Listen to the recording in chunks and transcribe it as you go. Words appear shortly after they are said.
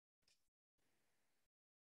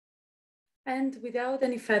And without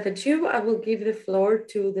any further ado, I will give the floor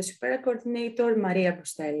to the Supera coordinator, Maria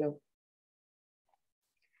Costello.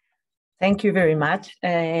 Thank you very much,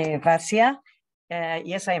 Garcia.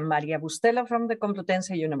 Yes, I am Maria Bustelo from the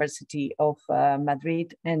Complutense University of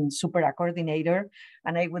Madrid and Supera coordinator.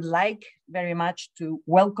 And I would like very much to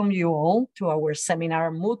welcome you all to our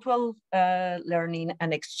seminar, Mutual Learning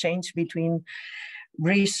and Exchange between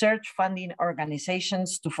Research Funding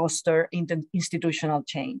Organizations to Foster Institutional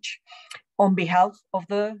Change, on behalf of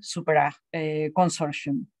the Supera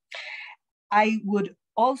Consortium. I would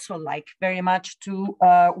also like very much to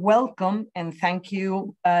welcome and thank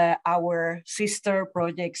you our sister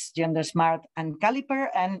projects Gender Smart and CALIPER,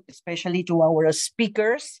 and especially to our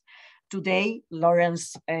speakers today,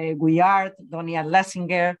 Laurence Guyard, Donia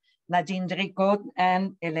Lasinger, Nadège Ricaud,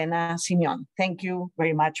 and Elena Simion. Thank you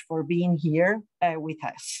very much for being here with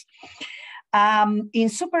us. In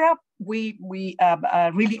Supera, we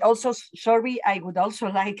really also, sorry, I would also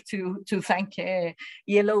like to thank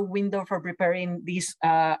Yellow Window for preparing these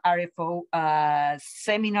RFO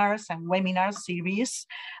seminars and webinar series,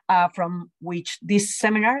 from which this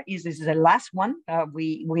seminar is the last one.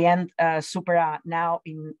 We end Supera now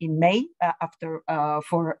in May after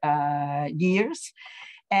 4 years.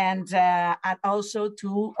 And also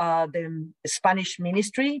to the Spanish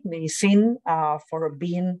Ministry, MSCA, for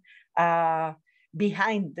being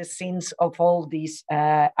behind the scenes of all these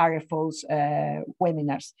RFOs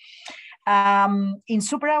webinars. In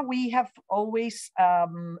Supera, we have always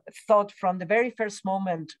thought from the very first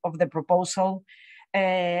moment of the proposal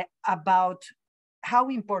about how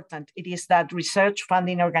important it is that research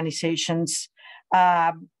funding organizations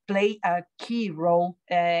play a key role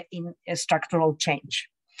in structural change.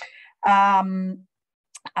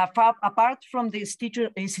 Apart from the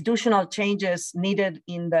institutional changes needed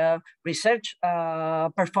in the research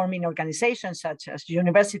performing organizations such as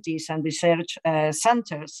universities and research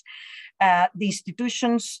centers, the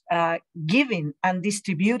institutions giving and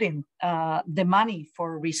distributing the money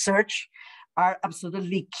for research are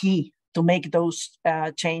absolutely key to make those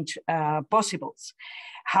change possible.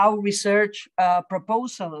 How research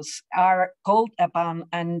proposals are called upon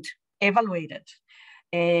and evaluated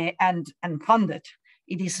and funded,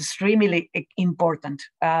 it is extremely important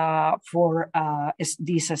for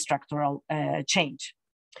this structural change.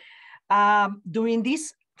 During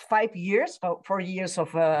these 5 years, 4 years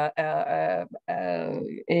of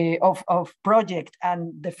project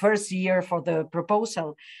and the first year for the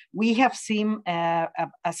proposal, we have seen a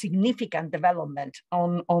significant development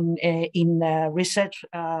in research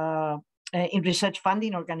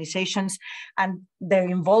funding organizations and their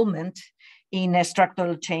involvement in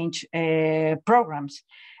structural change programs.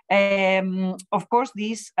 Of course,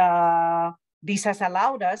 this has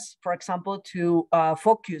allowed us, for example, to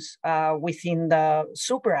focus within the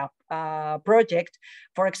Supera project,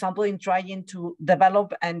 for example, in trying to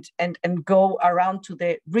develop and go around to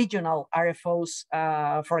the regional RFOs.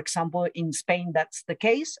 For example, in Spain, that's the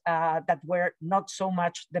case, that were not so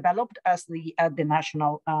much developed as at the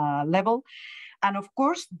national level. And of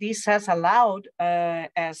course, this has allowed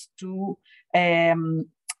us to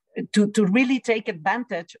really take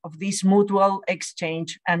advantage of this mutual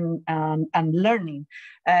exchange and learning.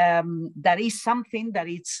 That is something that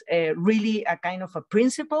it's really a kind of a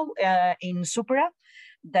principle in Supera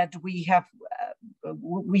that we have,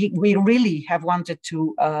 we really have wanted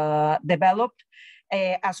to develop.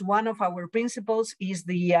 As one of our principles is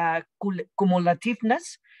the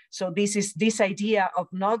cumulativeness. So this is this idea of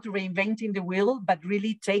not reinventing the wheel, but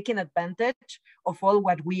really taking advantage of all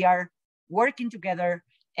what we are working together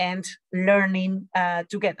and learning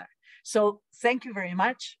together. So thank you very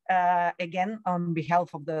much again on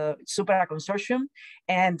behalf of the Supera Consortium,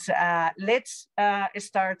 and let's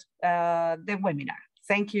start the webinar.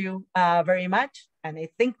 Thank you very much. And I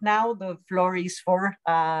think now the floor is for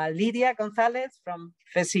Lidia Gonzalez from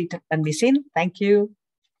FESI and MSCA. Thank you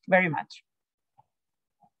very much.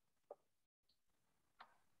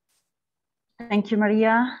 Thank you,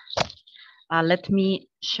 Maria. Let me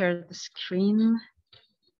share the screen.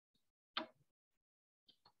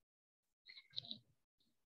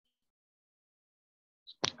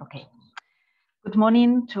 Okay. Good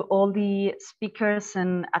morning to all the speakers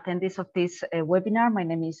and attendees of this webinar. My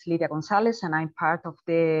name is Lidia Gonzalez, and I'm part of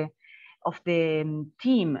the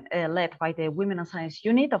team led by the Women and Science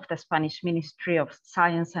Unit of the Spanish Ministry of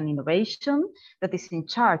Science and Innovation that is in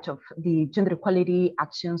charge of the gender equality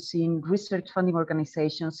actions in research funding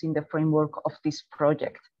organizations in the framework of this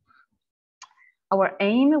project. Our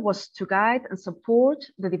aim was to guide and support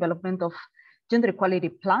the development of gender equality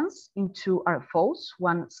plans in 2 RFOs,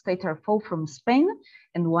 one state RFO from Spain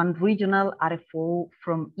and one regional RFO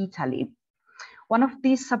from Italy. One of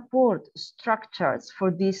these support structures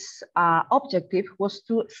for this objective was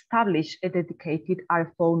to establish a dedicated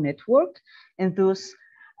RFO network and thus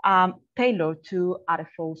tailored to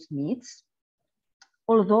RFO's needs.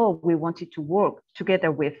 Although we wanted to work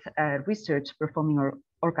together with research performing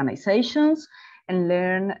organizations and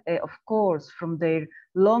learn, of course, from their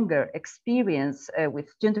longer experience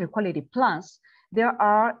with gender equality plans, there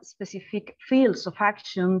are specific fields of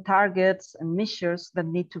action, targets, and measures that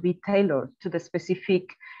need to be tailored to the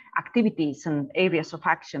specific activities and areas of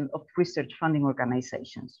action of research funding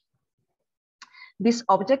organizations. This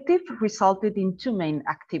objective resulted in two main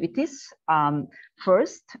activities.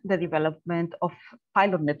 First, the development of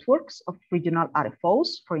pilot networks of regional RFOs,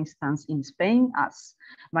 for instance, in Spain, as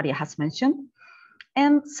Maria has mentioned.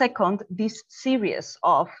 And second, this series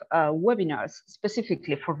of webinars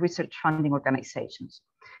specifically for research funding organizations.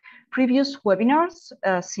 Previous webinars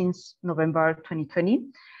since November 2020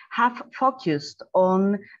 have focused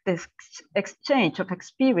on the exchange of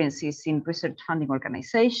experiences in research funding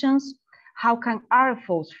organizations. How can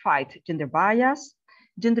RFOs fight gender bias,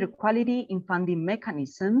 gender equality in funding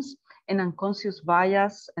mechanisms, and unconscious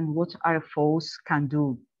bias, and what RFOs can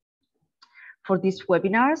do? For these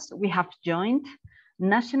webinars, we have joined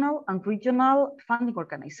national and regional funding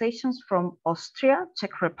organizations from Austria,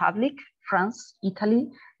 Czech Republic, France, Italy,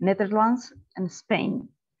 Netherlands, and Spain.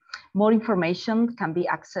 More information can be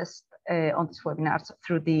accessed on these webinars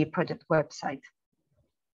through the project website.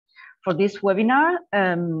 For this webinar,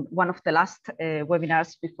 one of the last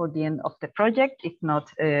webinars before the end of the project, if not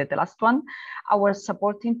the last one, our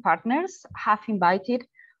supporting partners have invited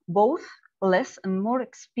both less and more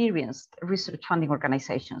experienced research funding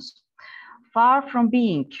organizations. Far from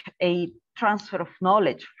being a transfer of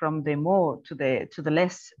knowledge from the more to the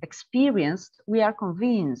less experienced, we are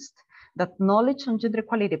convinced that knowledge on gender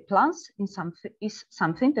equality plans is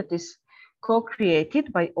something that is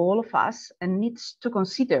co-created by all of us and needs to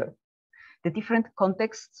consider the different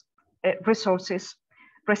contexts, resources,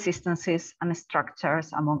 resistances, and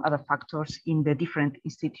structures, among other factors, in the different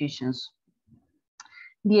institutions.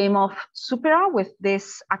 The aim of SUPERA with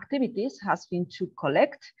these activities has been to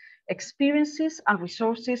collect experiences and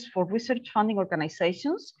resources for research funding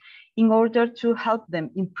organizations in order to help them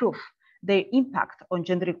improve their impact on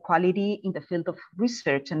gender equality in the field of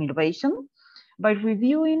research and innovation by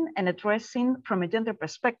reviewing and addressing from a gender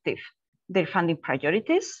perspective their funding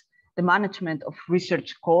priorities, the management of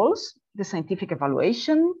research goals, the scientific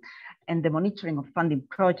evaluation, and the monitoring of funding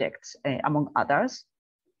projects, among others,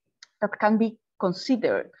 that can be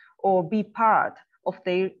considered or be part of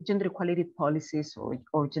their gender equality policies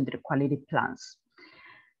or gender equality plans.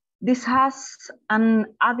 This has an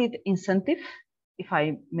added incentive, if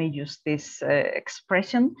I may use this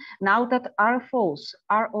expression, now that RFOs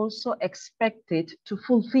are also expected to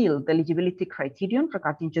fulfill the eligibility criterion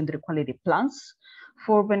regarding gender equality plans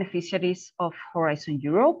for beneficiaries of Horizon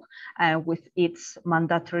Europe with its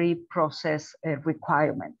mandatory process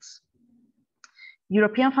requirements.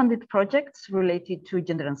 European funded projects related to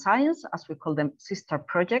gender and science, as we call them sister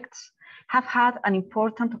projects, have had an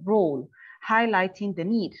important role highlighting the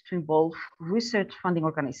need to involve research funding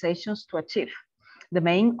organizations to achieve the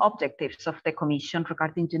main objectives of the Commission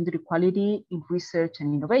regarding gender equality in research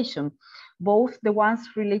and innovation, both the ones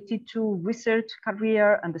related to research,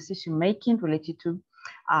 career, and decision-making related to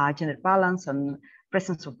gender balance and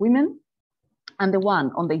presence of women, and the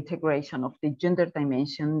one on the integration of the gender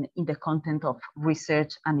dimension in the content of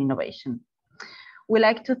research and innovation. We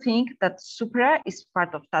like to think that SUPERA is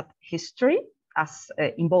part of that history as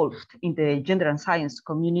involved in the gender and science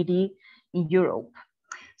community in Europe.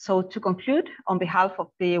 So to conclude, on behalf of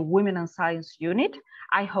the Women and Science Unit,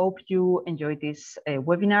 I hope you enjoy this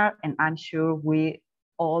webinar, and I'm sure we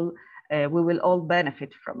will all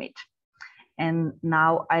benefit from it. And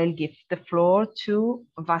now I'll give the floor to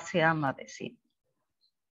Vasya Madesi.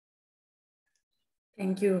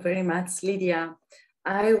 Thank you very much, Lydia.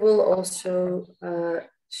 I will also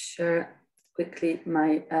share quickly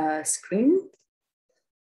my screen.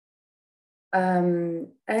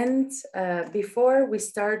 Before we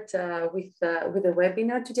start with the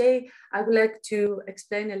webinar today, I would like to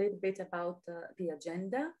explain a little bit about the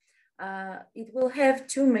agenda. It will have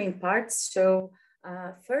two main parts. So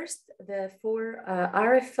first, the four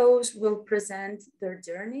RFOs will present their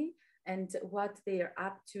journey and what they are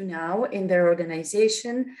up to now in their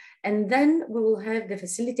organization. And then we will have the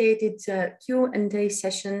facilitated Q&A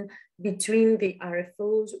session between the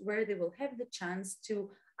RFOs, where they will have the chance to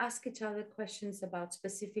ask each other questions about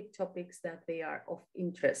specific topics that they are of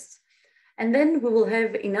interest. And then we will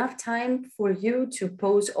have enough time for you to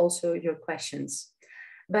pose also your questions.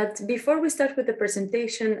 But before we start with the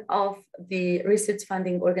presentation of the research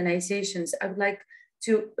funding organizations, I would like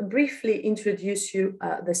to briefly introduce you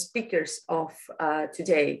the speakers of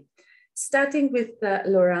today. Starting with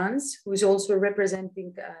Laurence, who is also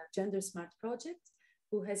representing Gender Smart Project,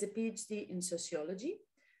 who has a PhD in sociology.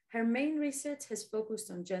 Her main research has focused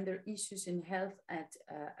on gender issues in health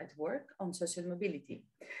at work on social mobility.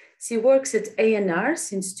 She works at ANR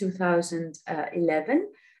since 2011,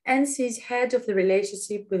 and she's head of the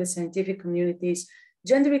relationship with the scientific community's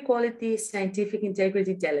Gender Equality Scientific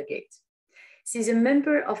Integrity Delegate. She's a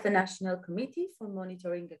member of the National Committee for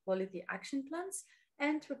Monitoring Equality Action Plans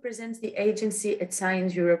and represents the agency at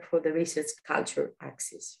Science Europe for the Research Culture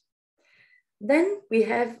Axis. Then we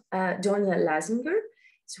have Donia Lasinger,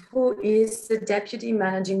 who is the Deputy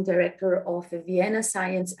Managing Director of the Vienna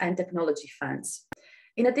Science and Technology Funds.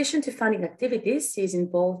 In addition to funding activities, she is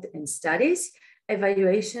involved in studies,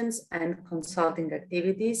 evaluations, and consulting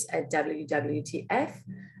activities at WWTF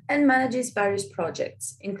and manages various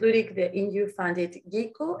projects, including the EU-funded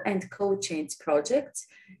Ricaud and Co-Change projects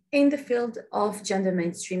in the field of gender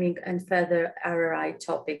mainstreaming and further RRI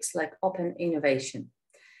topics like open innovation.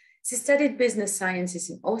 She studied business sciences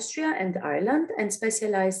in Austria and Ireland and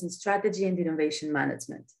specialized in strategy and innovation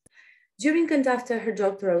management. During and after her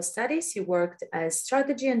doctoral studies, she worked as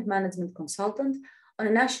strategy and management consultant on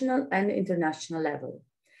a national and international level.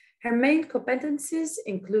 Her main competencies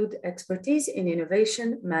include expertise in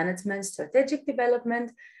innovation, management, strategic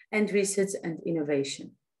development, and research and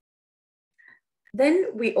innovation.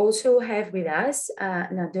 Then we also have with us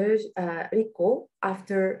Nadège Ricaud.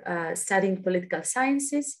 After studying political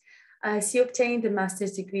sciences, she obtained a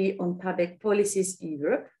master's degree on public policies in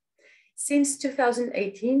Europe. Since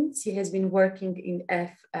 2018, she has been working in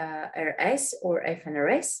FRS or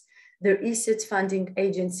FNRS, the research funding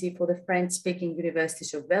agency for the French-speaking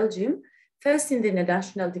universities of Belgium, first in the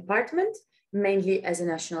national department, mainly as a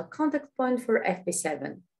national contact point for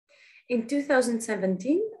FP7. In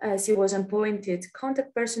 2017, she was appointed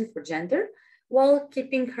contact person for gender while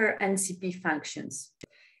keeping her NCP functions.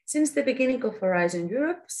 Since the beginning of Horizon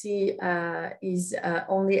Europe, she is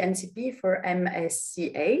only NCP for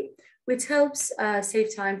MSCA, which helps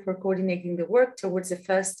save time for coordinating the work towards the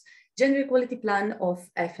first gender equality plan of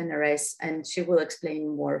FNRS, and she will explain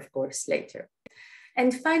more, of course, later.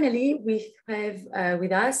 And finally, we have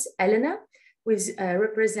with us Elena, who is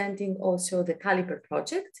representing also the CALIPER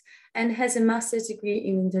project and has a master's degree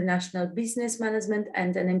in international business management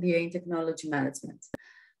and an MBA in technology management.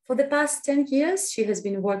 For the past 10 years, she has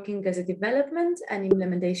been working as a development and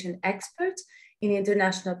implementation expert in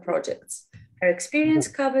international projects. Her experience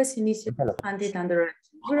covers initiatives funded under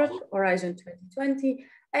Europe, Horizon 2020,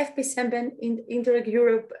 FP7, Interreg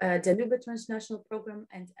Europe, Danube Transnational Program,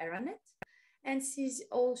 and ERANET. And she's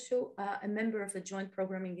also a member of the Joint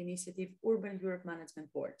Programming Initiative Urban Europe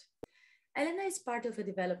Management Board. Elena is part of a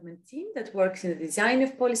development team that works in the design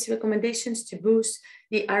of policy recommendations to boost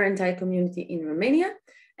the R&I community in Romania,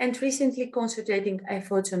 and recently concentrating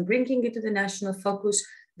efforts on bringing into the national focus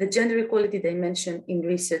the gender equality dimension in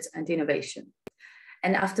research and innovation.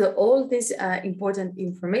 And after all this important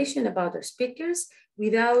information about our speakers,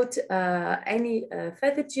 without any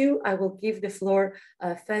further ado, I will give the floor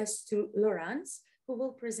first to Laurence, who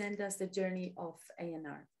will present us the journey of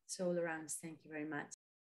ANR. So Laurence, thank you very much.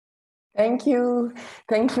 Thank you,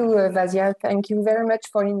 Vasia. Thank you very much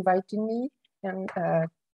for inviting me, and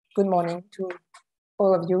good morning to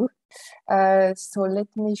all of you. So let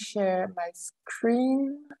me share my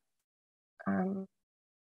screen.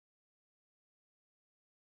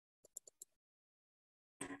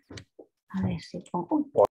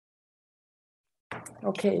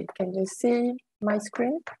 Okay, can you see my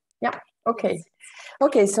screen? Yeah. Okay.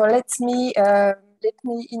 Okay. So let me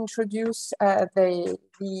introduce the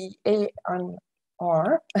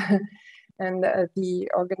ANR and the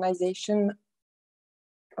organization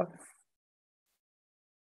of.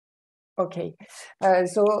 Okay,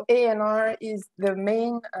 so ANR is the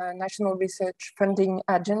main national research funding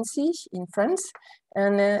agency in France,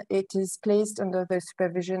 and it is placed under the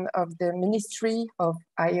supervision of the Ministry of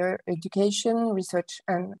Higher Education, Research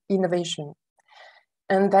and Innovation.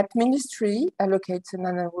 And that ministry allocates an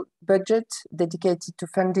annual budget dedicated to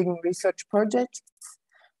funding research projects,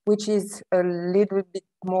 which is a little bit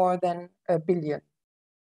more than $1 billion.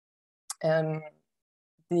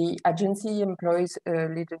 The agency employs a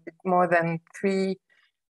little bit more than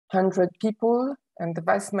 300 people, and the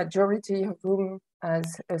vast majority of whom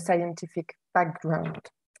has a scientific background.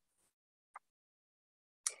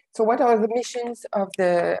 So what are the missions of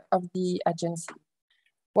the agency?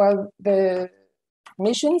 Well,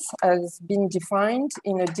 missions has been defined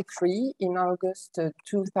in a decree in August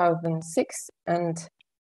 2006 and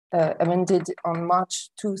amended on March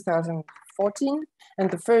 2014.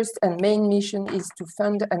 And the first and main mission is to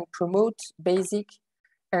fund and promote basic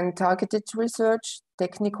and targeted research,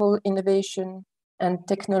 technical innovation, and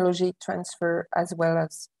technology transfer, as well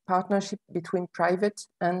as partnership between private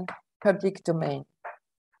and public domain.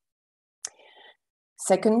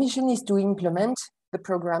 Second mission is to implement the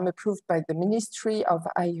program approved by the Ministry of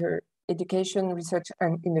Higher Education, Research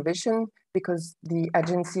and Innovation, because the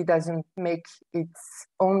agency doesn't make its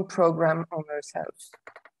own program on ourselves.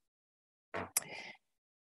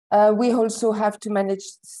 We also have to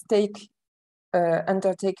manage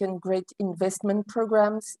undertaken great investment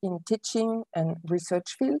programs in teaching and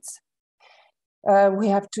research fields. We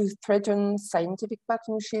have to threaten scientific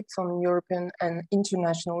partnerships on European and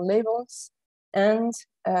international levels, and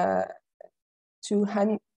to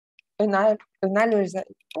analyzing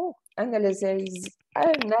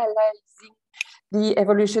the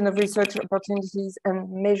evolution of research opportunities and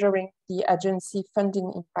measuring the agency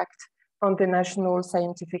funding impact on the national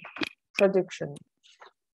scientific production.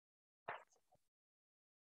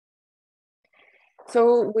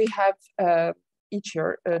 So we have each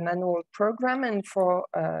year an annual program, and for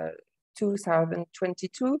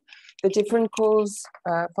 2022, the different calls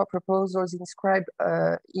for proposals inscribed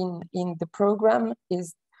in the program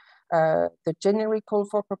is the generic call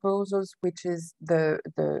for proposals, which is the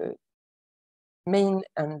main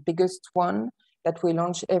and biggest one that we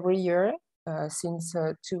launch every year since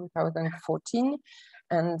 2014.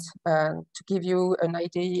 And to give you an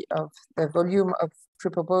idea of the volume of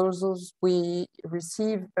pre-proposals, we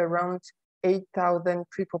receive around 8,000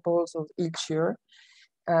 pre-proposals each year.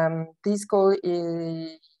 This goal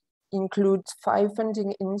includes 5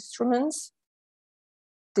 funding instruments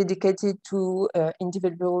dedicated to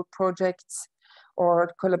individual projects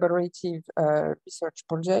or collaborative research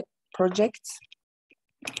projects.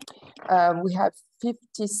 We have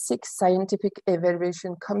 56 scientific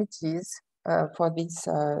evaluation committees for this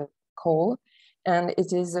call, and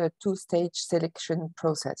it is a 2-stage selection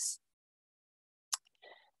process.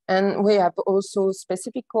 And we have also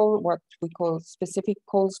specific what we call specific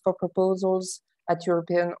calls for proposals at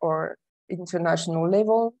European or international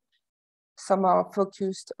level. Some are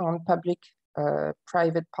focused on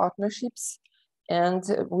public-private partnerships, and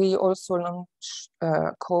we also launch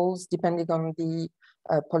calls depending on the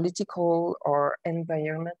political or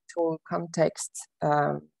environmental context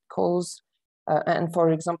calls. And for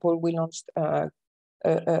example, we launched a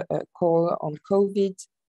call on COVID,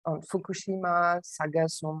 on Fukushima,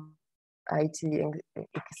 Sagasum, Haiti,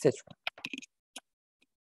 etc.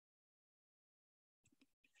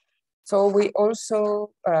 So we also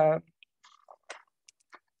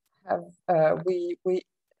we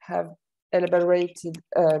have elaborated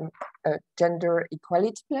a gender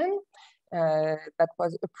equality plan that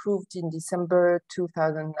was approved in December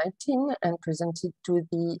 2019 and presented to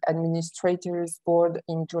the administrators board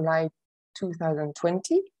in July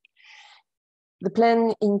 2020. The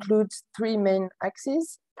plan includes 3 main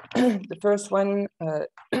axes. The first one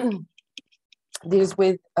deals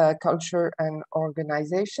with culture and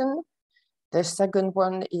organization. The second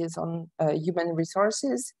one is on human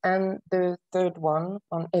resources, and the third one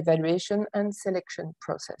on evaluation and selection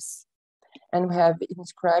process. And we have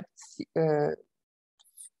inscribed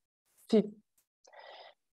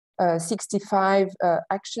 65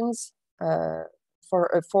 actions for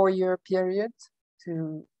a 4-year period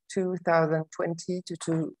to 2020 to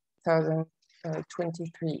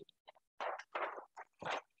 2023.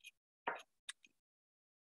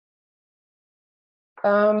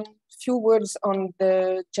 Few words on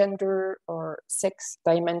the gender or sex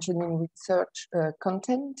dimension in research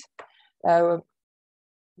content.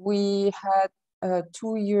 We had a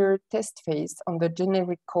 2-year test phase on the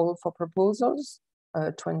generic call for proposals,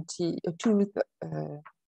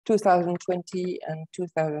 2020 and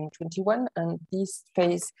 2021, and this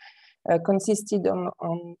phase consisted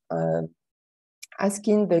on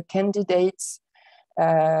asking the candidates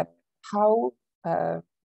how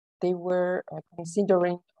they were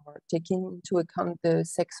considering or taking into account the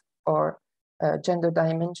sex or gender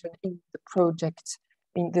dimension in the project,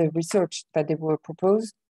 in the research that they were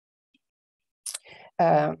proposed.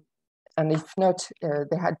 And if not,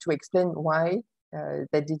 they had to explain why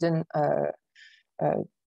they didn't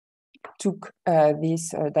took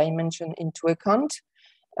this dimension into account.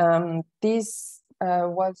 This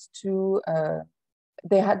was to,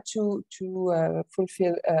 they had to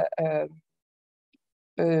fulfill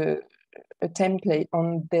a template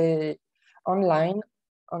on the online,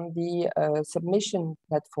 on the submission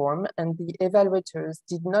platform, and the evaluators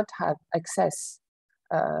did not have access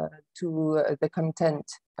to the content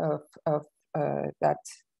of that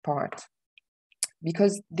part,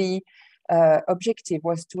 because the objective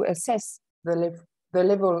was to assess the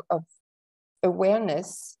level of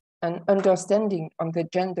awareness and understanding on the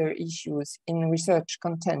gender issues in research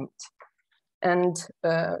content. And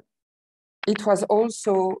it was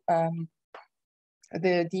also,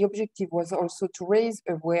 the objective was also to raise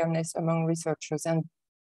awareness among researchers and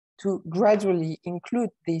to gradually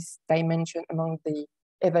include this dimension among the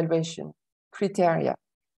evaluation criteria.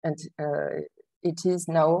 And it is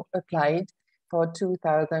now applied for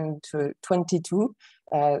 2022.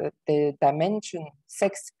 The dimension,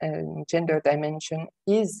 sex and gender dimension,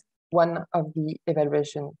 is one of the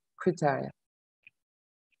evaluation criteria.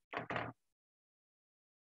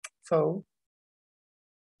 So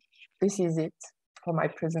this is it for my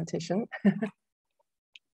presentation.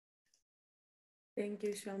 Thank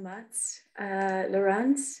you so much,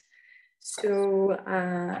 Laurence. So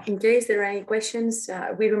in case there are any questions,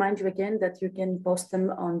 we remind you again that you can post them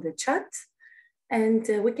on the chat, and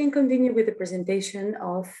we can continue with the presentation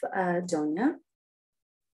of Donia.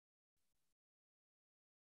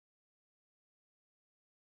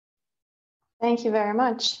 Thank you very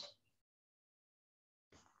much.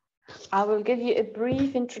 I will give you a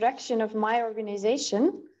brief introduction of my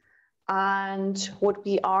organization and what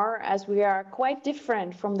we are, as we are quite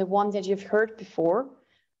different from the one that you've heard before,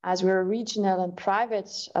 as we're a regional and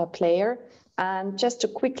private player. And just to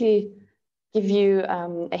quickly give you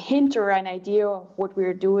a hint or an idea of what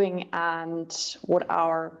we're doing and what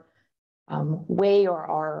our way or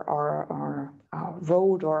our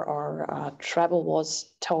road or our travel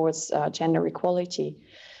was towards gender equality.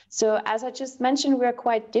 So as I just mentioned, we are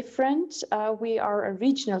quite different. We are a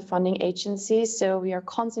regional funding agency, so we are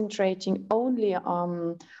concentrating only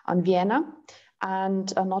on Vienna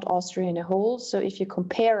and not Austria in a whole. So if you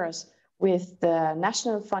compare us with the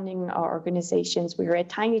national funding organizations, we are a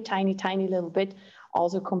tiny, tiny, tiny little bit,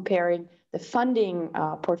 also comparing the funding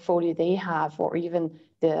portfolio they have, or even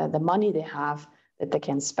the money they have that they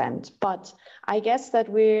can spend. But I guess that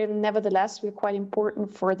we're quite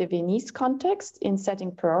important for the Viennese context in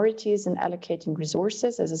setting priorities and allocating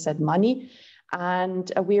resources, as I said, money,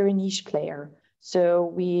 and we're a niche player. So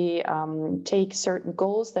we take certain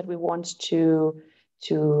goals that we want to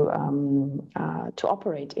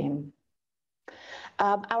operate in.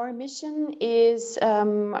 Our mission is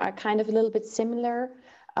kind of a little bit similar,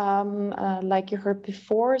 like you heard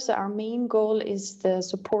before. So our main goal is the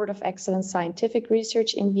support of excellent scientific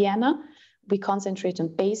research in Vienna. We concentrate on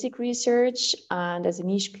basic research, and as a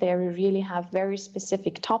niche player, we really have very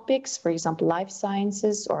specific topics, for example, life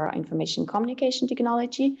sciences or information communication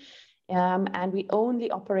technology. And we only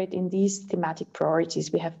operate in these thematic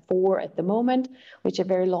priorities. We have 4 at the moment, which are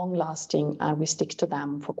very long lasting, and we stick to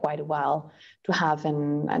them for quite a while to have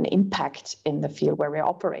an impact in the field where we're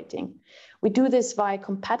operating. We do this via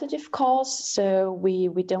competitive calls, so we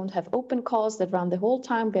don't have open calls that run the whole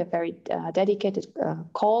time. We have very dedicated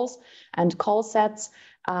calls and call sets.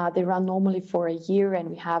 They run normally for a year, and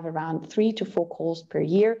we have around 3 to 4 calls per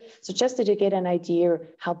year. So just to get an idea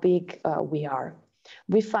how big we are.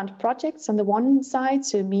 We fund projects on the one side,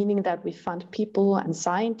 so meaning that we fund people and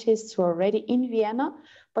scientists who are already in Vienna,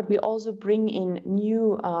 but we also bring in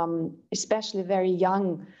new, especially very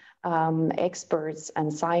young experts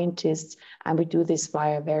and scientists, and we do this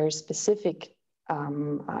via a very specific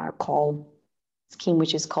call scheme,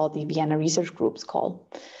 which is called the Vienna Research Groups call.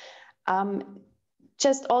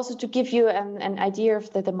 Just also to give you an idea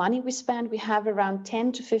of the money we spend, we have around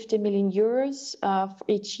 10 to 50 million euros for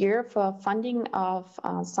each year for funding of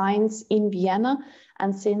science in Vienna.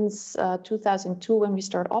 And since 2002, when we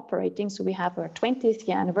start operating, so we have our 20th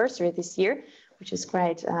year anniversary this year, which is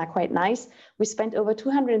quite nice, we spent over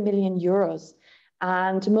 200 million euros.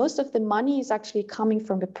 And most of the money is actually coming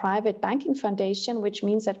from a private banking foundation, which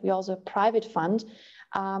means that we also have a private fund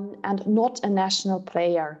and not a national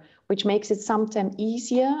player, which makes it sometimes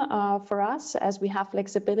easier for us as we have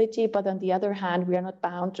flexibility. But on the other hand, we are not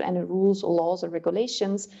bound to any rules or laws or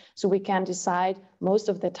regulations. So we can decide most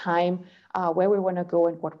of the time where we want to go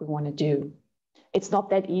and what we want to do. It's not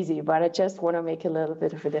that easy, but I just want to make a little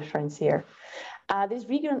bit of a difference here. This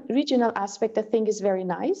regional aspect, I think, is very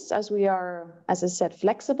nice, as we are, as I said,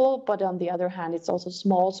 flexible, but on the other hand, it's also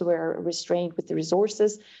small, so we're restrained with the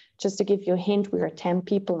resources. Just to give you a hint, we are 10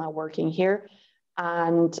 people now working here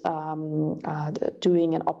and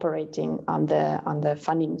doing and operating on the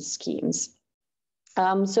funding schemes.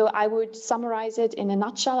 So I would summarize it in a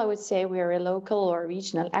nutshell. I would say we are a local or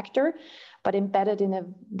regional actor, but embedded in a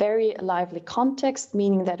very lively context,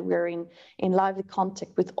 meaning that we're in lively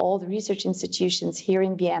contact with all the research institutions here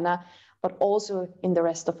in Vienna, but also in the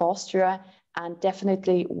rest of Austria. And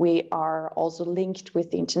definitely we are also linked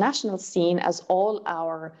with the international scene, as all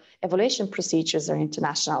our evaluation procedures are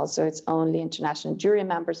international. So it's only international jury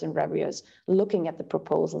members and reviewers looking at the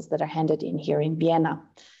proposals that are handed in here in Vienna.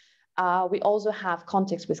 We also have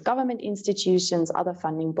contacts with government institutions, other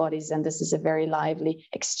funding bodies, and this is a very lively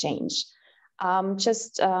exchange.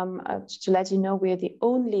 Just to let you know, we're the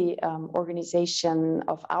only organization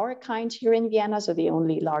of our kind here in Vienna, so the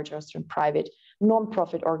only large Austrian private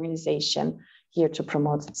non-profit organization here to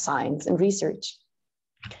promote science and research.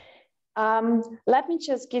 Let me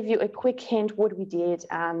just give you a quick hint what we did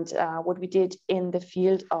and what we did in the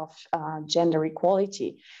field of gender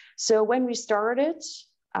equality. So when we started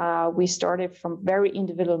from very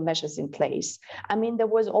individual measures in place. I mean, there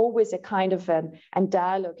was always a kind of a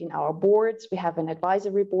dialogue in our boards. We have an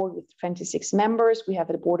advisory board with 26 members. We have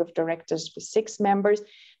a board of directors with 6 members.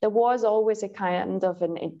 There was always a kind of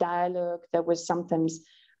a dialogue. There was sometimes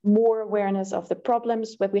more awareness of the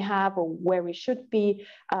problems that we have or where we should be.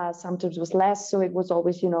 Sometimes was less. So it was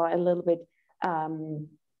always, you know, a little bit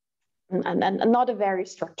and not a very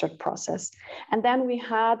structured process. And then we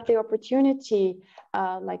had the opportunity,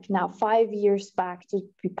 like now 5 years back, to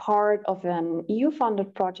be part of an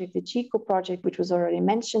EU-funded project, the CICO project, which was already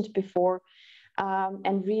mentioned before,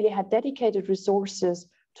 and really had dedicated resources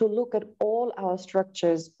to look at all our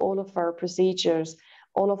structures, all of our procedures,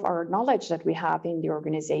 all of our knowledge that we have in the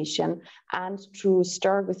organization, and to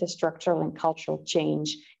start with a structural and cultural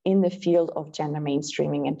change in the field of gender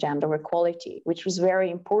mainstreaming and gender equality, which was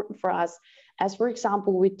very important for us. As for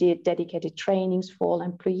example, we did dedicated trainings for all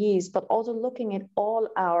employees, but also looking at all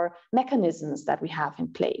our mechanisms that we have in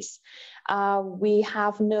place. We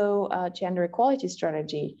have no gender equality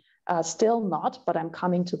strategy. Still not, but I'm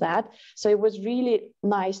coming to that. So it was really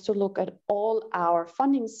nice to look at all our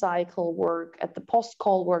funding cycle work, at the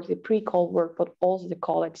post-call work, the pre-call work, but also the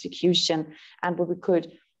call execution and what we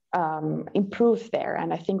could improve there.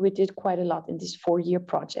 And I think we did quite a lot in this 4-year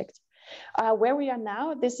project. Where we are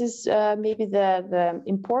now, this is maybe the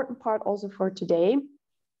important part also for today.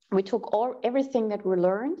 We took everything that we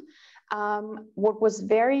learned. What was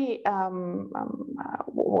very,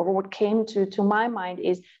 what came to my mind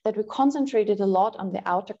is that we concentrated a lot on the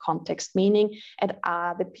outer context, meaning at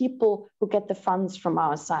the people who get the funds from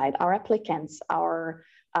our side, our applicants, our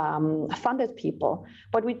funded people,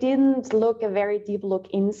 but we didn't look a very deep look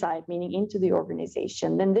inside, meaning into the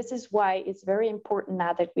organization. And this is why it's very important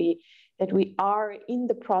now that we are in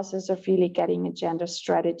the process of really getting a gender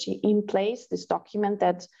strategy in place, this document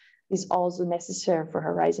that is also necessary for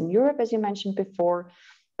Horizon Europe, as you mentioned before,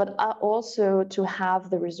 but also to have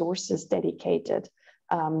the resources dedicated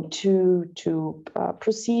to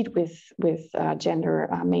proceed with gender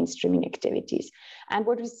mainstreaming activities. And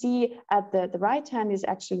what we see at the right hand is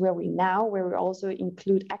actually where we also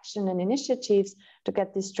include action and initiatives to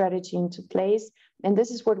get this strategy into place. And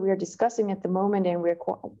this is what we are discussing at the moment, and we're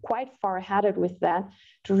quite far ahead with that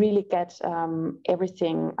to really get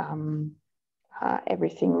everything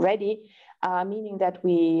ready, meaning that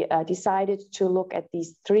we decided to look at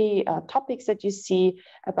these 3 topics that you see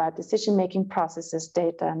about decision-making processes,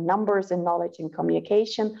 data, numbers, and knowledge and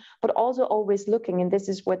communication, but also always looking, and this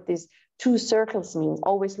is what these 2 circles mean,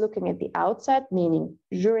 always looking at the outside, meaning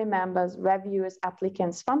jury members, reviewers,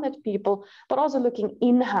 applicants, funded people, but also looking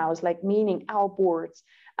in-house, like meaning our boards,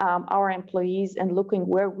 our employees, and looking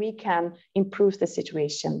where we can improve the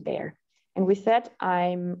situation there. And with that,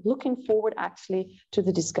 I'm looking forward actually to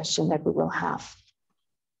the discussion that we will have.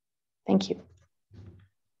 Thank you.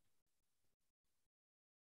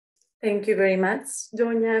 Thank you very much,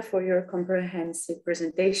 Donia, for your comprehensive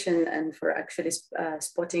presentation and for actually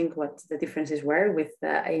spotting what the differences were with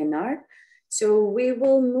ANR. So we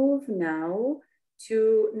will move now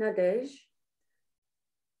to Nadège.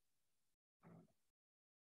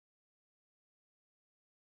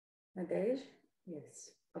 Nadège,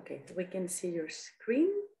 yes. Okay, we can see your screen.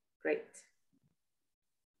 Great.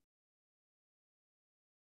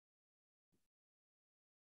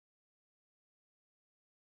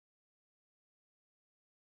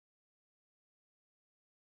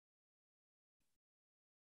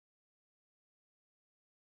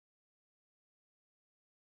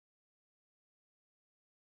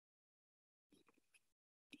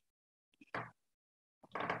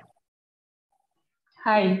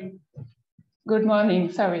 Hi, good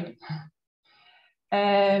morning, sorry.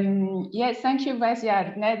 Yes, thank you,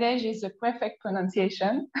 Vasia. Nadège is a perfect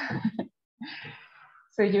pronunciation.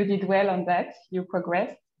 So you did well on that, you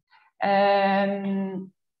progressed.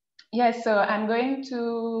 Yes, so I'm going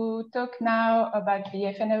to talk now about the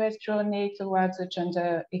FNRS journey towards a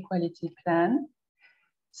gender equality plan.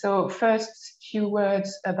 So first, few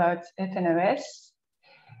words about FNRS.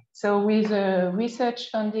 So with a research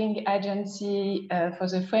funding agency for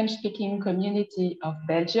the French-speaking community of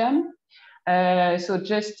Belgium. So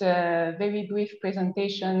just a very brief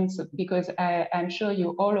presentation, because I'm sure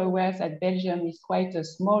you're all aware that Belgium is quite a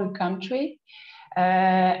small country.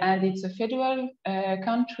 And it's a federal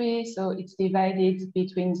country, so it's divided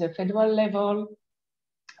between the federal level,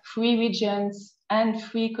 3 regions, and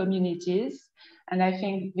 3 communities. And I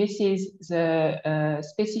think this is the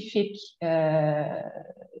specific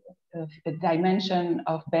dimension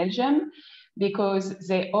of Belgium, because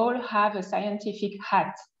they all have a scientific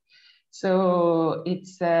hat. So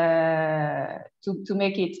it's to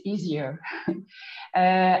make it easier.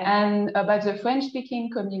 And about the French-speaking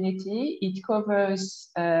community, it covers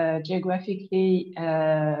geographically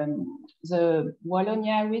the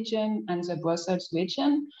Wallonia region and the Brussels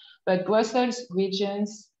region, but Brussels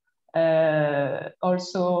regions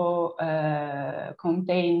also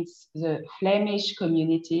contains the Flemish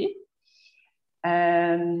community.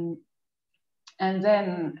 And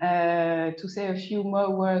then to say a few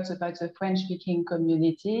more words about the French-speaking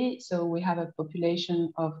community. So we have a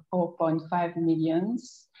population of 4.5 million,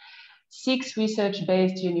 6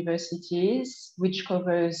 research-based universities, which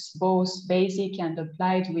covers both basic and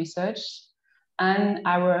applied research, and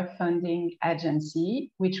our funding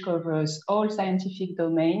agency, which covers all scientific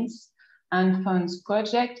domains and funds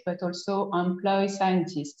projects, but also employs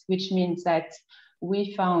scientists, which means that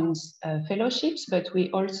we found fellowships, but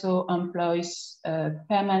we also employ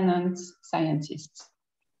permanent scientists.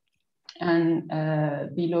 And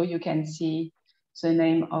below you can see the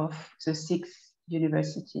name of the 6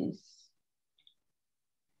 universities.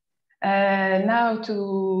 Now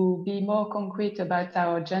to be more concrete about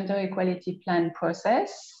our gender equality plan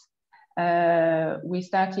process, we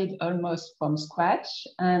started almost from scratch,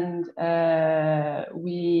 and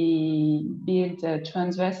we built a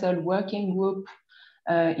transversal working group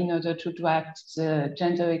in order to draft the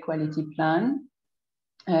gender equality plan.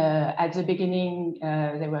 At the beginning,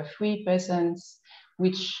 there were 3 persons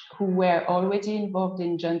who were already involved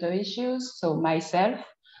in gender issues. So myself,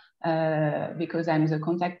 because I'm the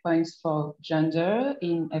contact point for gender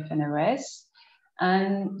in FNRS,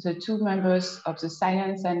 and the 2 members of the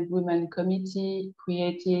Science and Women Committee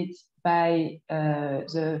created by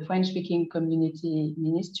the French-speaking community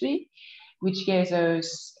ministry, which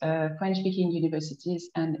gathers French-speaking universities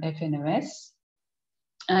and FNRS.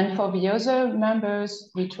 And for the other members,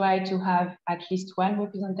 we try to have at least 1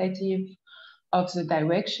 representative of the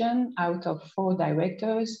direction out of 4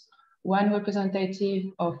 directors, 1 representative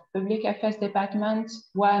of public affairs department,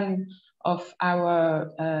 1 of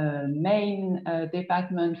our main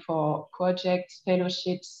department for projects,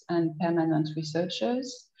 fellowships, and permanent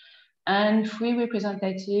researchers, and 3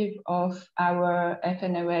 representatives of our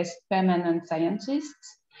FNRS permanent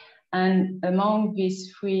scientists. And among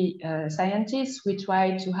these 3 scientists, we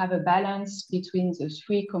try to have a balance between the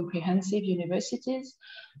 3 comprehensive universities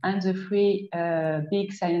and the 3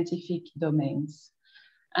 big scientific domains.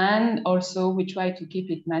 And also we try to keep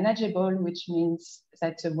it manageable, which means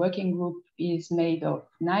that the working group is made of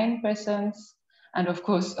 9 persons. And of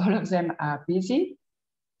course, all of them are busy.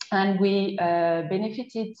 And we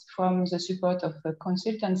benefited from the support of a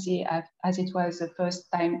consultancy as it was the first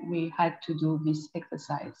time we had to do this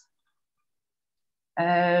exercise.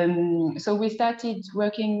 So we started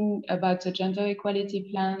working about the gender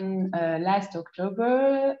equality plan last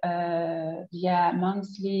October via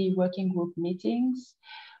monthly working group meetings,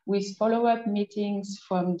 with follow-up meetings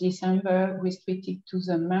from December restricted to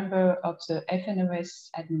the member of the FNRS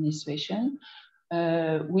administration,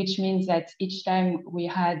 which means that each time we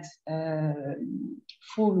had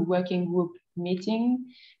full working group meeting,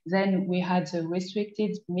 then we had a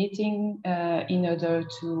restricted meeting in order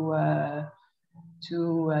to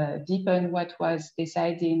deepen what was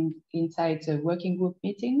decided inside the working group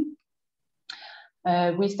meeting.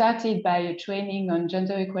 We started by a training on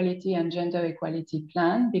gender equality and gender equality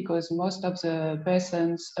plan, because most of the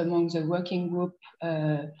persons among the working group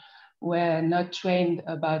were not trained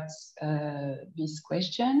about this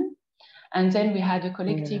question. And then we had a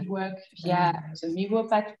collective work via the Miro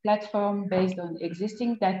platform based on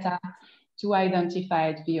existing data to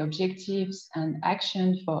identify the objectives and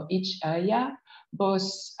action for each area, both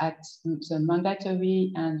at the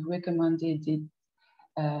mandatory and recommended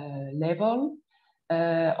level.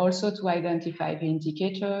 Also to identify the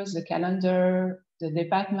indicators, the calendar, the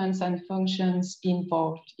departments and functions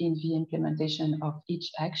involved in the implementation of each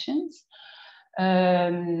actions.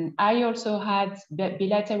 I also had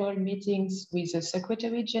bilateral meetings with the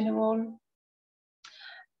Secretary General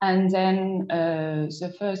And then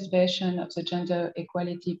the first version of the gender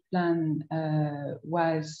equality plan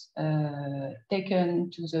was taken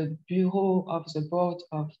to the Bureau of the Board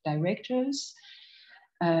of Directors,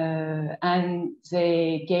 and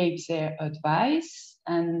they gave their advice.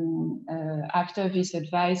 And after this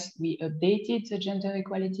advice, we updated the gender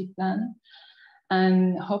equality plan.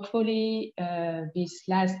 And hopefully this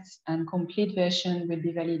last and complete version will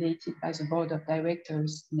be validated by the Board of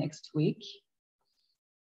Directors next week.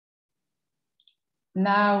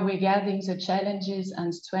 Now, regarding the challenges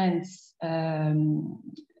and strengths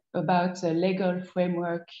about the legal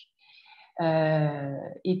framework,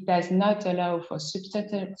 it does not allow for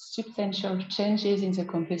substantial changes in the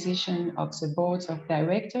composition of the boards of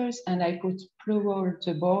directors, and I put plural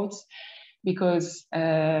to boards because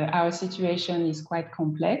our situation is quite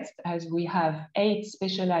complex, as we have 8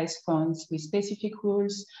 specialized funds with specific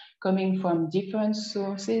rules coming from different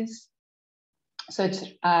sources,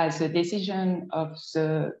 such as the decision of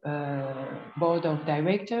the board of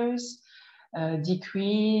directors,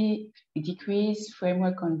 decrees,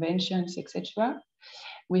 framework conventions, etc.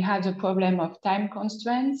 We had a problem of time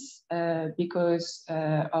constraints because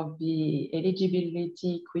of the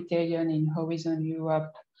eligibility criterion in Horizon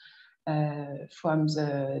Europe from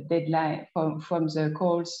the deadline, from the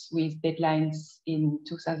calls with deadlines in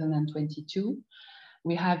 2022.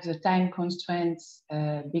 We have the time constraints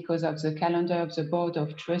because of the calendar of the Board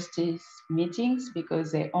of Trustees meetings,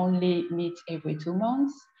 because they only meet every 2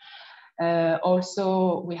 months.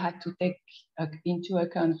 Also, we had to take into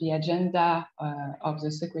account the agenda of the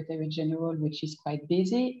Secretary General, which is quite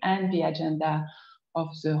busy, and the agenda of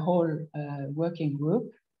the whole working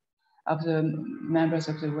group, of the members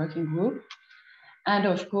of the working group. And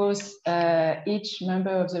of course, each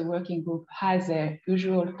member of the working group has their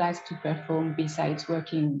usual task to perform besides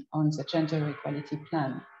working on the gender equality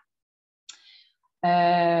plan.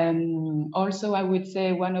 Also, I would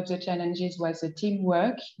say one of the challenges was the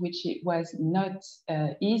teamwork, which was not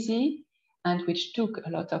easy and which took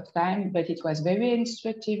a lot of time, but it was very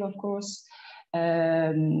instructive, of course.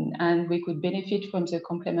 And we could benefit from the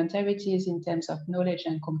complementarities in terms of knowledge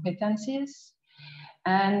and competencies.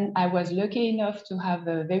 And I was lucky enough to have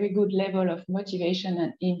a very good level of motivation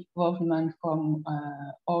and involvement from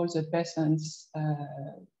all the persons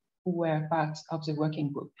who were part of the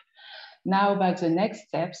working group. Now about the next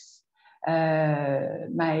steps,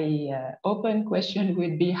 my open question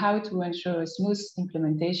would be how to ensure a smooth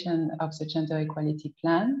implementation of the gender equality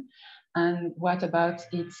plan, and what about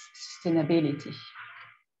its sustainability?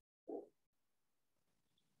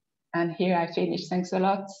 And here I finish. Thanks a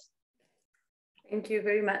lot. Thank you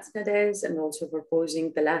very much, Nadège, and also for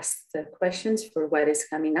posing the last questions for what is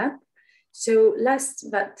coming up. So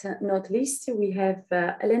last but not least, we have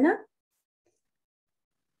Elena.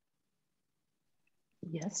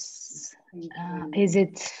 Yes. Is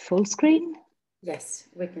it full screen? Yes,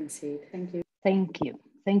 we can see it. Thank you. Thank you.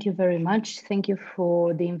 Thank you very much. Thank you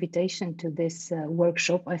for the invitation to this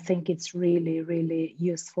workshop. I think it's really, really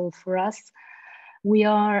useful for us. We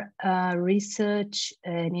are a research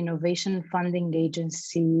and innovation funding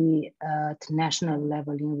agency at national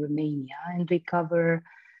level in Romania, and we cover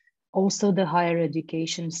also the higher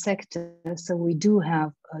education sector. So we do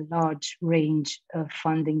have a large range of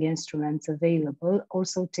funding instruments available,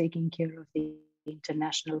 also taking care of the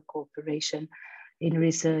international cooperation in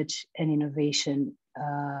research and innovation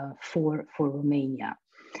for Romania.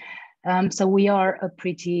 So we are a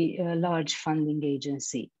pretty large funding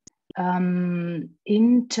agency.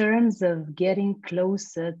 In terms of getting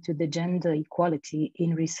closer to the gender equality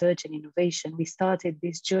in research and innovation, we started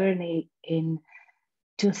this journey in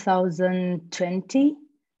 2020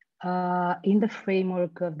 in the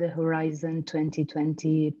framework of the Horizon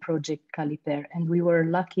 2020 project CALIPER. And we were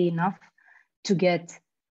lucky enough to get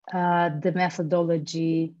the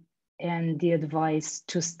methodology and the advice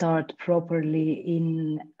to start properly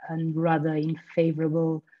in a rather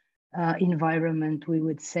unfavorable environment, we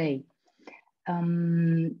would say.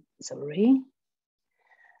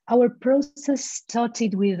 Our process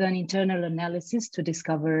started with an internal analysis to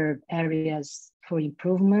discover areas for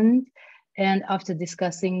improvement. And after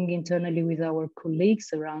discussing internally with our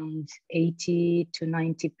colleagues, around 80 to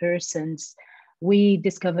 90 persons, we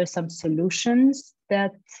discovered some solutions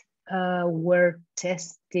that were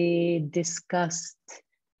tested, discussed,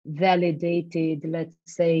 validated, let's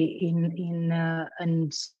say, in a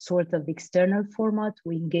sort of external format.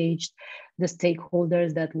 We engaged the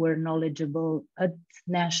stakeholders that were knowledgeable at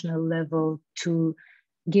national level to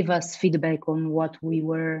give us feedback on what we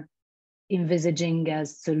were envisaging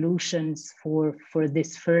as solutions for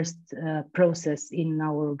this first process in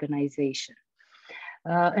our organization.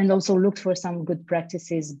 and also looked for some good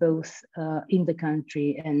practices both in the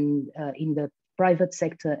country and in the private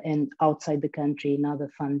sector and outside the country in other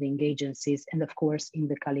funding agencies, and of course in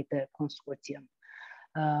the CALIPER consortium.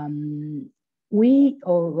 We,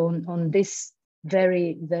 on this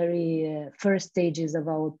very first stages of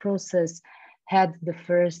our process, had the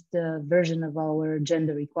first version of our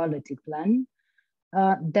gender equality plan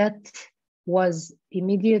that was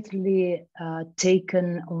immediately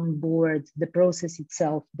taken on board, the process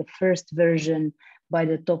itself, the first version, by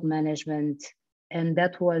the top management. And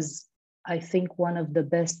that was, I think, one of the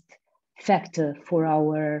best factor for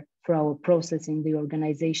our process in the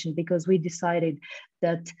organization, because we decided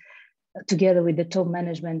that together with the top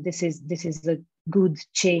management, this is a good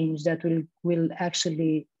change that will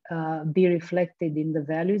actually be reflected in the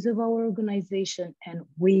values of our organization, and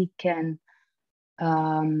we can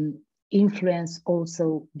influence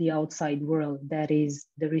also the outside world, that is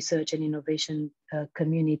the research and innovation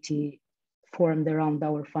community formed around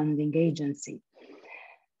our funding agency.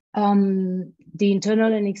 The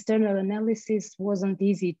internal and external analysis wasn't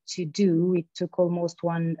easy to do. It took almost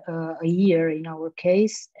a year in our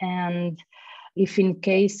case. And if in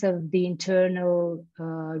case of the internal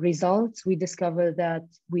results, we discovered that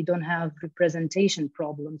we don't have representation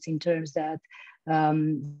problems in terms that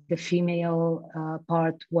the female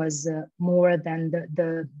part was more than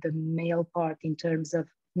the male part in terms of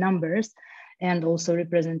numbers, and also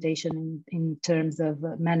representation in terms of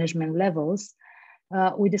management levels.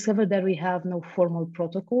 We discovered that we have no formal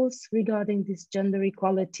protocols regarding this gender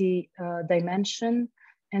equality dimension.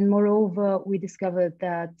 And moreover, we discovered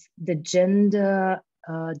that the gender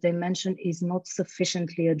dimension is not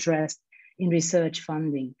sufficiently addressed in research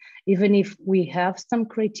funding, even if we have some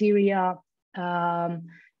criteria.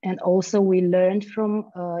 And also we learned from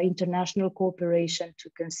international cooperation to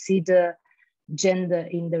consider gender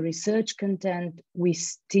in the research content. We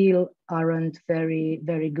still aren't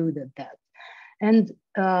very good at that. And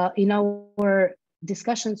in our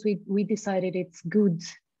discussions, we decided it's good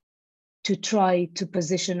to try to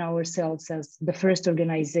position ourselves as the first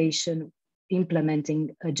organization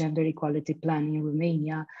implementing a gender equality plan in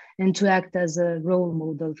Romania, and to act as a role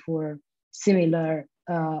model for similar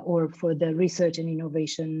or for the research and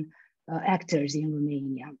innovation actors in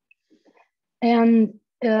Romania. And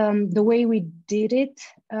the way we did it,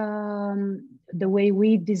 the way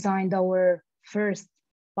we designed our first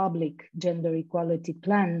public gender equality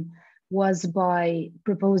plan was by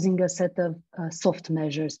proposing a set of soft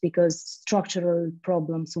measures, because structural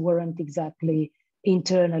problems weren't exactly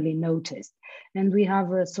internally noticed. And we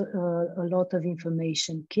have a lot of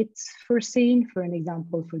information kits foreseen, for an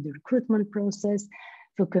example, for the recruitment process,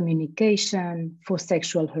 for communication, for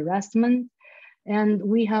sexual harassment. And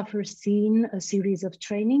we have foreseen a series of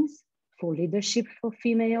trainings for leadership for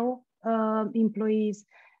female employees,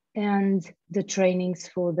 and the trainings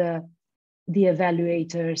for the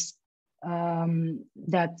evaluators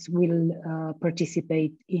that will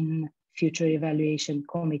participate in future evaluation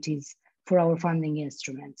committees for our funding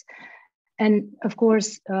instruments. And of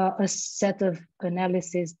course, a set of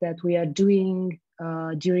analysis that we are doing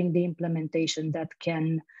during the implementation that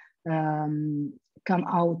can come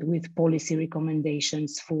out with policy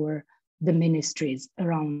recommendations for the ministries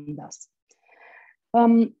around us.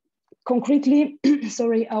 Concretely,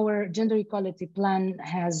 sorry, our gender equality plan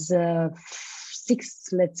has 6,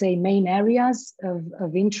 let's say, main areas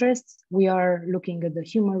of interest. We are looking at the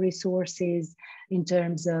human resources in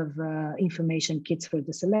terms of information kits for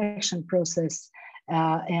the selection process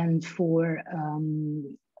and for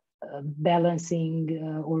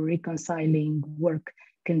balancing or reconciling work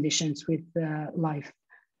conditions with life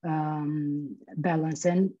balance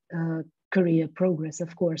and career progress,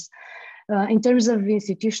 of course. In terms of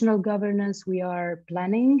institutional governance, we are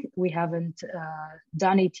planning. We haven't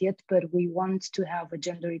done it yet, but we want to have a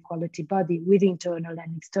gender equality body with internal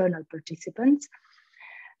and external participants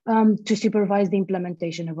to supervise the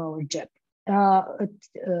implementation of our JEP. At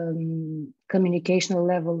communicational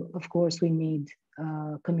level, of course, we need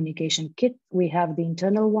a communication kit. We have the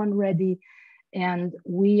internal one ready, and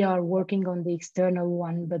we are working on the external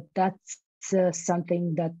one, but that's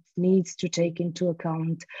something that needs to take into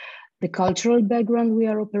account the cultural background we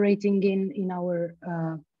are operating in our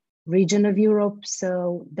region of Europe.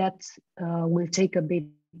 So that will take a bit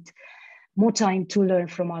more time to learn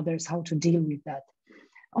from others how to deal with that.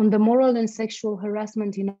 On the moral and sexual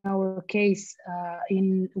harassment, in our case,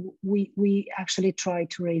 we actually try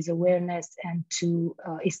to raise awareness and to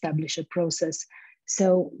establish a process.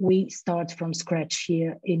 So we start from scratch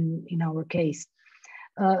here in our case.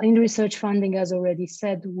 In research funding, as already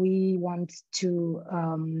said, we want to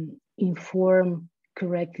inform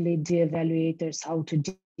correctly the evaluators how to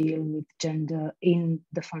deal with gender in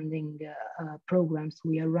the funding programs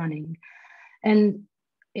we are running. And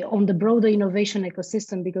on the broader innovation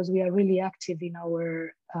ecosystem, because we are really active in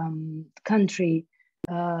our country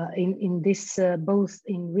in this, both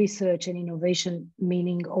in research and innovation,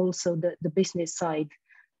 meaning also the business side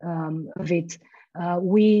of it,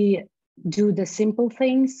 we do the simple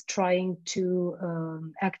things, trying to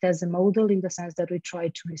act as a model in the sense that we try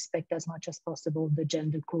to respect as much as possible the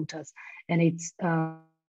gender quotas, and it's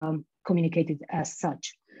communicated as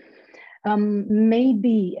such.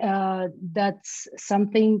 Maybe that's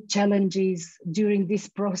something challenges during this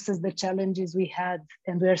process, the challenges we had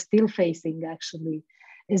and we are still facing actually,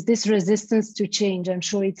 is this resistance to change. I'm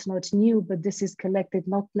sure it's not new, but this is collected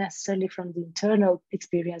not necessarily from the internal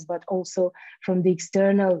experience, but also from the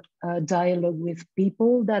external dialogue with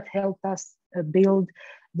people that help us build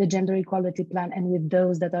the gender equality plan and with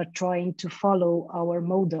those that are trying to follow our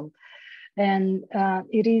model. And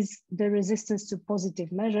it is the resistance to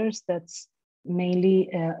positive measures that's mainly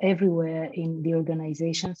everywhere in the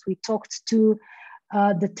organizations. We talked to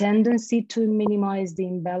the tendency to minimize the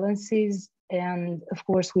imbalances. And of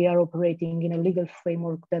course, we are operating in a legal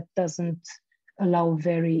framework that doesn't allow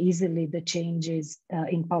very easily the changes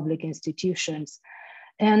in public institutions.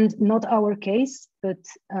 And not our case, but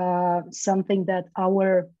something that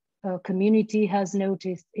our community has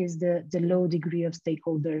noticed is the low degree of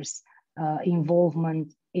stakeholders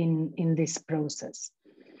involvement in this process.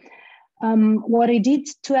 What I did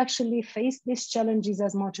to actually face these challenges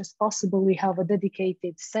as much as possible, we have a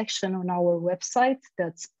dedicated section on our website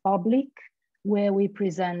that's public, where we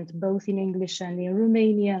present both in English and in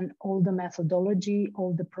Romanian all the methodology,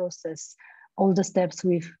 all the process, all the steps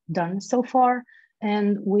we've done so far,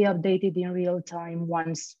 and we update it in real time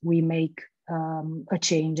once we make a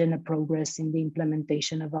change and a progress in the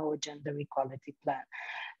implementation of our gender equality plan.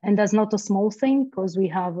 And that's not a small thing, because we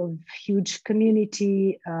have a huge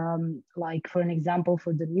community, like for an example,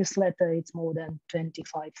 for the newsletter, it's more than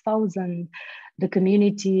 25,000. The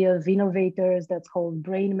community of innovators that's called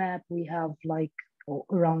BrainMap, we have like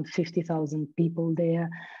around 50,000 people there.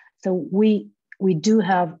 So we do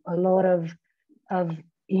have a lot of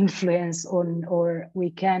influence on, or we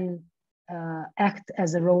can act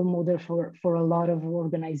as a role model for a lot of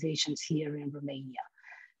organizations here in Romania.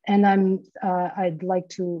 And I'd like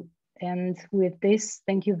to end with this.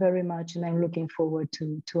 Thank you very much. And I'm looking forward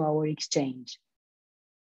to our exchange.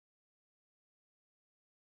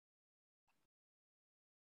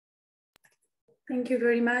 Thank you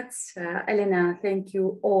very much, Elena. Thank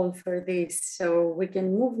you all for this. So we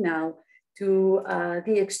can move now to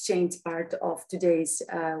the exchange part of today's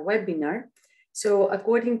webinar. So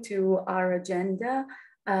according to our agenda,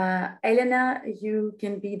 Elena, you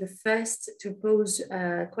can be the first to pose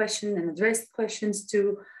a question and address questions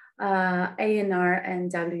to ANR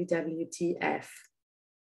and WWTF.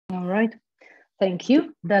 All right, thank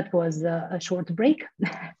you. That was a short break.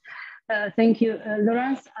 Thank you,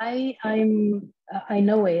 Laurence. I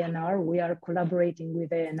know ANR. We are collaborating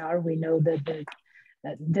with ANR. We know that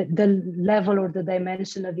the level or the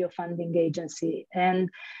dimension of your funding agency. And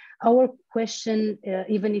our question,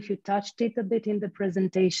 even if you touched it a bit in the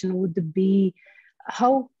presentation, would be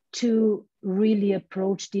how to really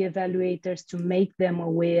approach the evaluators to make them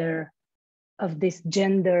aware of this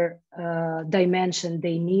gender dimension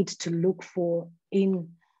they need to look for in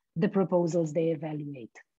the proposals they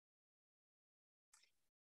evaluate.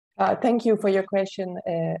 Thank you for your question,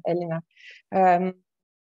 Elena.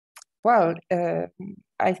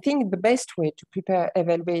 I think the best way to prepare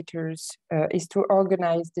evaluators is to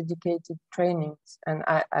organize dedicated trainings. And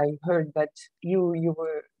I heard that you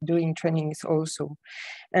were doing trainings also.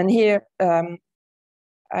 And here,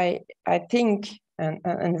 I think,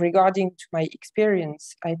 and regarding to my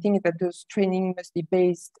experience, I think that those trainings must be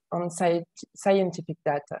based on scientific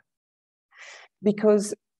data.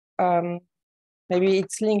 Because maybe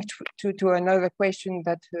it's linked to another question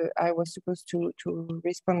that I was supposed to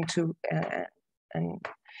respond to,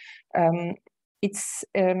 it's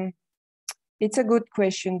a good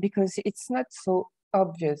question because it's not so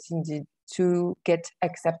obvious indeed to get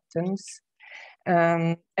acceptance,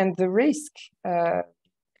 and the risk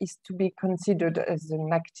is to be considered as an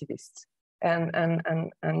activist.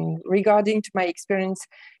 And regarding to my experience,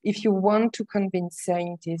 if you want to convince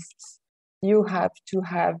scientists, you have to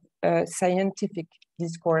have scientific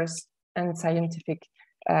discourse and scientific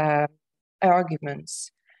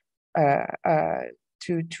arguments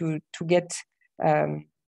to get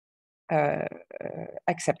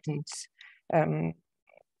acceptance.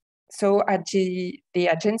 So at the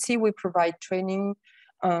agency, we provide training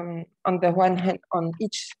on the one hand on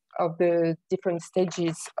each of the different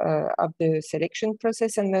stages of the selection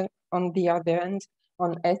process, and then on the other hand,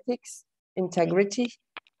 on ethics, integrity,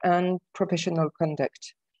 and professional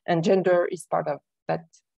conduct. And gender is part of that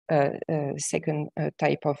second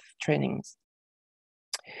type of trainings.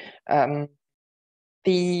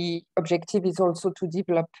 The objective is also to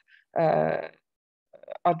develop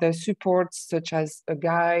other supports such as a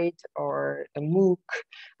guide or a MOOC,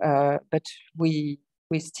 but we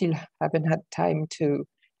still haven't had time to,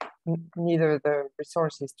 neither the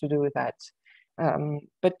resources to do that.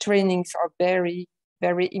 But trainings are very,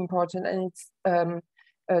 very important, and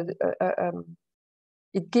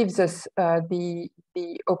it gives us the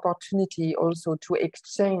opportunity also to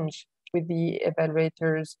exchange with the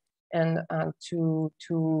evaluators and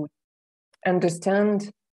to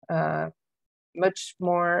understand much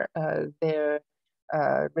more their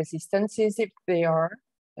resistances, if they are,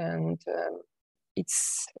 and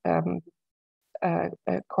it's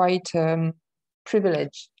quite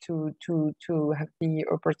privilege to have the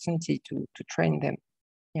opportunity to train them.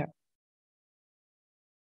 Yeah.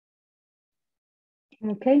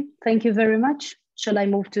 Okay, thank you very much. Shall I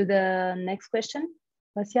move to the next question?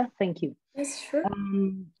 Lasia, thank you. Yes, sure.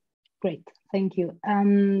 Great, thank you.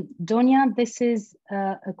 Donia, this is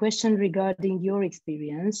a question regarding your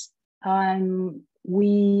experience.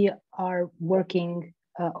 We are working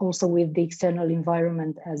also with the external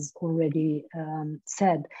environment, as already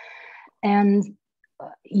said, and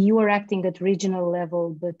you are acting at regional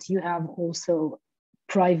level, but you have also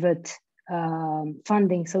private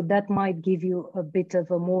funding, so that might give you a bit of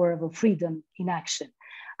more of a freedom in action.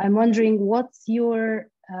 I'm wondering, what's your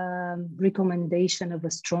recommendation of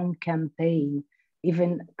a strong campaign,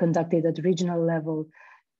 even conducted at regional level,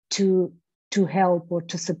 to help or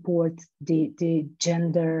to support the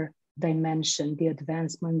gender dimension, the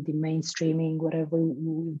advancement, the mainstreaming, whatever we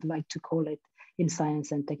would like to call it, in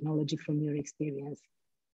science and technology from your experience?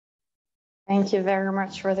 Thank you very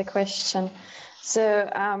much for the question. So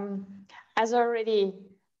as already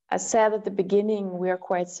I said at the beginning, we are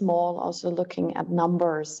quite small, also looking at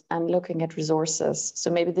numbers and looking at resources. So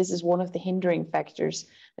maybe this is one of the hindering factors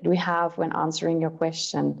that we have when answering your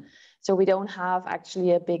question. So we don't have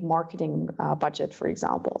actually a big marketing budget, for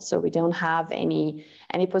example. So we don't have any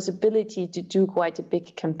possibility to do quite a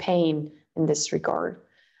big campaign in this regard.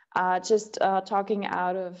 Just talking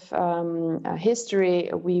out of history,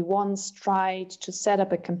 we once tried to set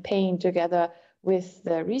up a campaign together with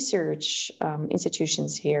the research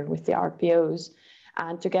institutions here, with the RFOs,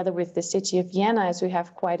 and together with the city of Vienna, as we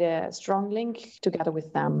have quite a strong link together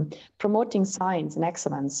with them, promoting science and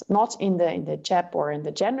excellence, not in the JEP or in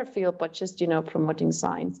the gender field, but just, you know, promoting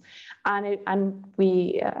science. And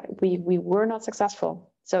we were not successful.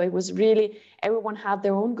 So it was really, everyone had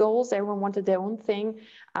their own goals, everyone wanted their own thing.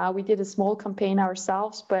 We did a small campaign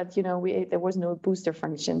ourselves, but you know, there was no booster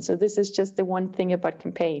function. So this is just the one thing about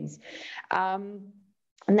campaigns.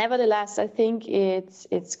 Nevertheless, I think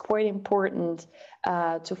it's quite important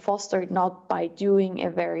to foster it, not by doing a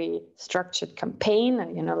very structured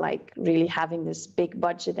campaign, you know, like really having this big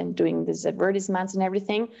budget and doing these advertisements and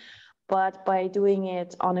everything, but by doing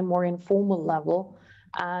it on a more informal level,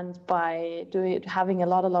 and by having a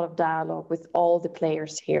lot of dialogue with all the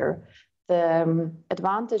players here. The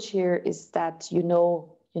advantage here is that you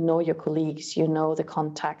know your colleagues, you know the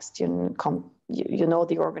context, you know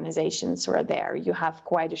the organizations who are there. You have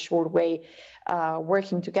quite a short way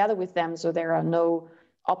working together with them, so there are no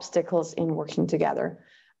obstacles in working together.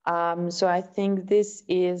 So I think this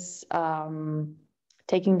is,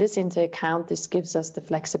 taking this into account, this gives us the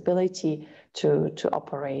flexibility to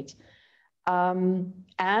operate.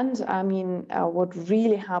 And I mean, what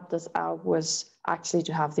really helped us out was actually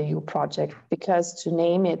to have the EU project, because to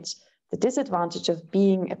name it, the disadvantage of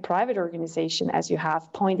being a private organization, as you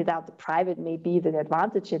have pointed out, the private may be the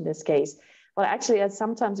advantage in this case. Well, actually,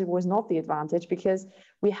 sometimes it was not the advantage, because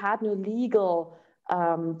we had no legal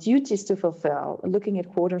duties to fulfill. Looking at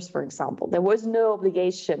quotas, for example, there was no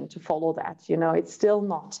obligation to follow that. You know, it's still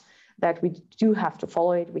not that we do have to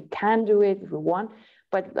follow it. We can do it if we want.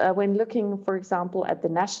 But when looking, for example, at the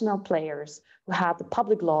national players who had the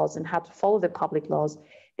public laws and had to follow the public laws,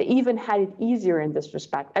 they even had it easier in this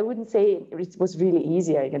respect. I wouldn't say it was really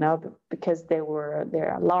easier, you know, because there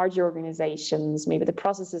are larger organizations, maybe the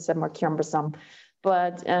processes are more cumbersome,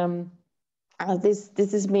 but this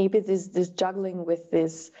is maybe this juggling with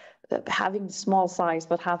this, having the small size,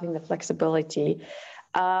 but having the flexibility.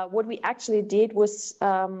 What we actually did was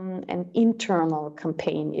an internal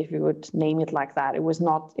campaign, if you would name it like that. It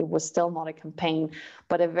was still not a campaign,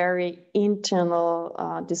 but a very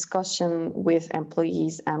internal discussion with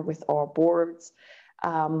employees and with our boards,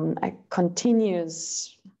 a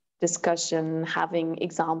continuous discussion, having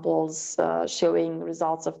examples, showing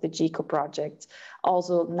results of the GECO project.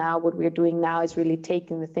 Also now what we're doing now is really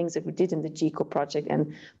taking the things that we did in the GECO project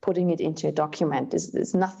and putting it into a document.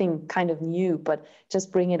 There's nothing kind of new, but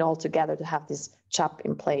just bring it all together to have this CHAP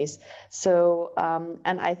in place. So,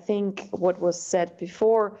 and I think what was said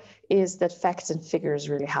before is that facts and figures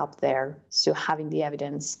really help there. So having the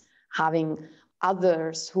evidence, having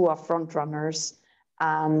others who are front runners,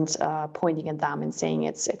 and pointing at them and saying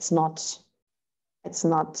it's not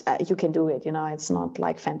you can do it, you know, it's not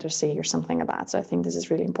like fantasy or something like that. So I think this is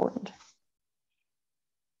really important.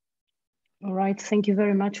 All right, thank you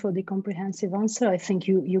very much for the comprehensive answer. I think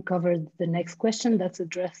you covered the next question that's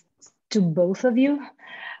addressed to both of you.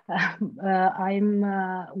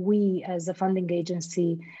 We as a funding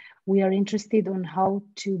agency, we are interested on how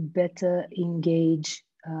to better engage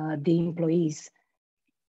the employees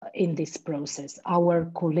in this process. Our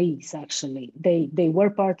colleagues, actually, they were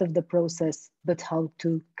part of the process, but how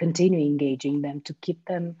to continue engaging them, to keep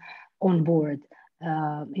them on board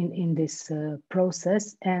in this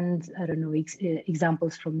process. And I don't know,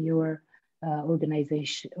 examples from your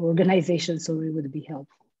organization, sorry, would be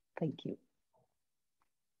helpful. Thank you.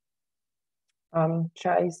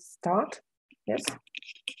 Shall I start? Yes.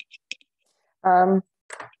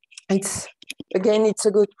 It's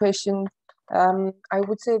a good question. I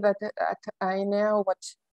would say that at INR, what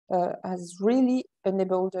has really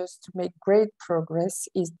enabled us to make great progress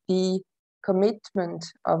is the commitment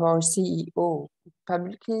of our CEO, who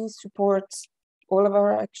publicly supports all of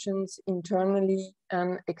our actions internally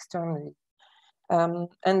and externally. And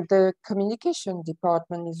the communication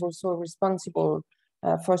department is also responsible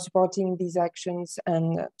for supporting these actions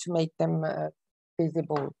and to make them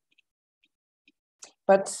visible.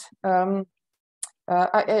 But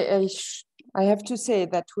I have to say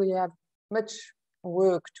that we have much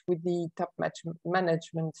worked with the top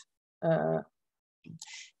management,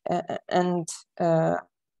 and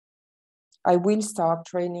I will start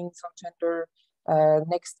trainings on gender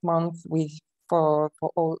next month for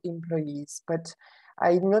all employees. But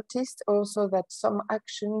I noticed also that some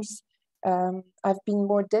actions have been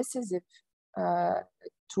more decisive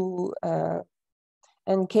to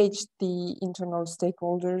engage the internal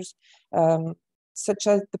stakeholders, such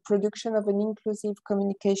as the production of an inclusive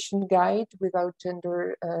communication guide without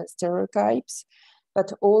gender stereotypes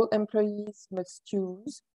that all employees must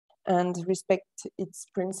use and respect its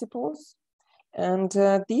principles. And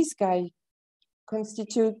this guide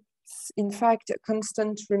constitutes, in fact, a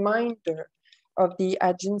constant reminder of the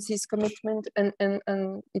agency's commitment, and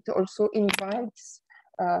it also invites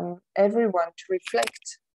everyone to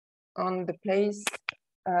reflect on the place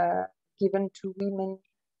given to women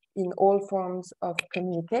in all forms of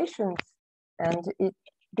communications. And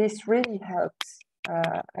this really helps,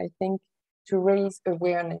 I think, to raise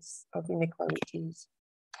awareness of inequalities.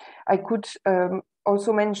 I could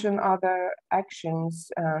also mention other actions.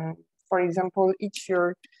 For example, each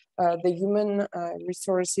year, the Human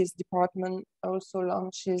Resources Department also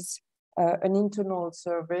launches an internal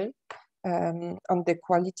survey on the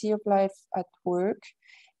quality of life at work,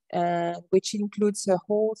 which includes a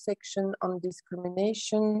whole section on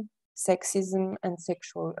discrimination, sexism, and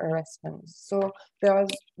sexual harassment. So there are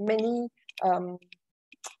many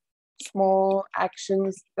small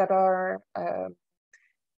actions that are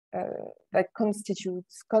that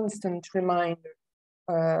constitutes constant reminder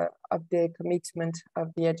of the commitment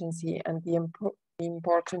of the agency and the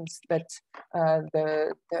importance that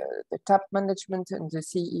the top management and the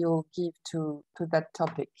CEO give to that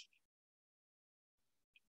topic.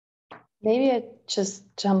 Maybe I just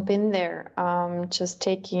jump in there, just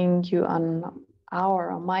taking you on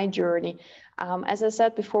my journey. As I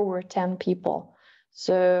said before, we're 10 people.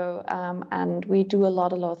 So, and we do a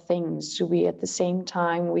lot of things. So we, at the same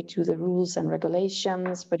time, we do the rules and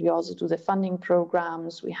regulations, but we also do the funding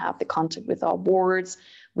programs. We have the contact with our boards.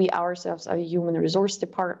 We ourselves are a human resource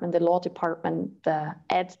department, the law department, the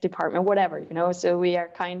ed department, whatever, you know. So we are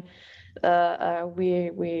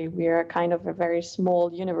we are kind of a very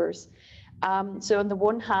small universe. So on the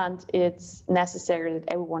one hand, it's necessary that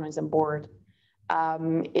everyone is on board.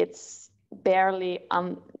 It's barely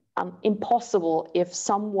impossible if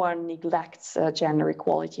someone neglects gender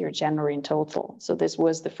equality or gender in total. So this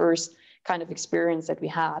was the first kind of experience that we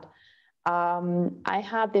had. I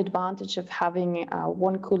had the advantage of having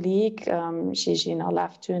one colleague. She now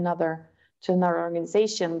left to another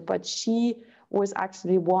organization, but she was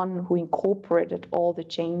actually one who incorporated all the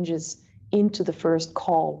changes into the first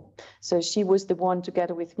call. So she was the one,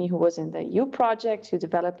 together with me, who was in the EU project, who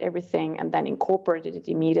developed everything and then incorporated it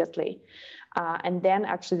immediately. And then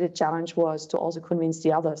actually the challenge was to also convince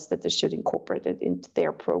the others that they should incorporate it into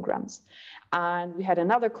their programs. And we had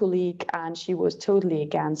another colleague, and she was totally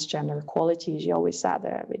against gender equality. She always said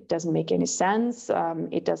that it doesn't make any sense.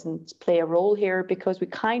 It doesn't play a role here, because we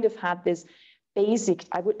kind of had this basic,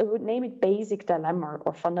 I would name it basic dilemma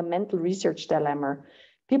or fundamental research dilemma.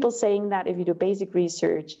 People saying that if you do basic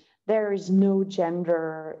research, there is no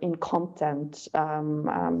gender in content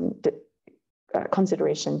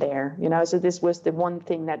consideration there, you know. So this was the one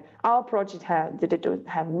thing that our project had, that it don't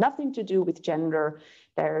have nothing to do with gender.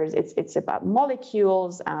 It's about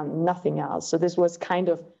molecules and nothing else. So this was kind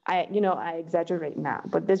of, I exaggerate now,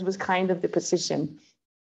 but this was kind of the position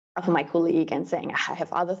of my colleague, and saying, I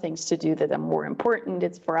have other things to do that are more important.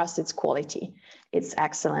 It's for us, it's quality, it's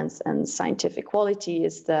excellence, and scientific quality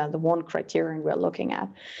is the one criterion we're looking at.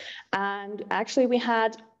 And actually we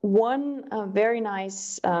had one very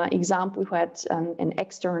nice example. We had an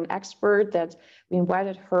external expert that we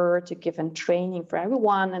invited her to give a training for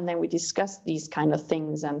everyone, and then we discussed these kind of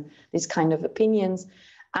things and these kind of opinions.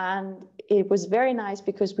 And it was very nice,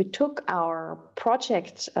 because we took our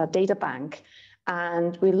project data bank,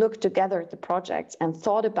 and we looked together at the projects and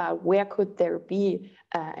thought about where could there be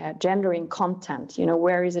gender in content, you know,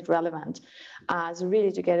 where is it relevant? So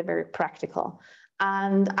really to get it very practical.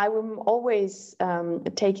 And I'm always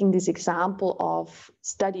taking this example of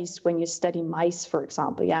studies when you study mice, for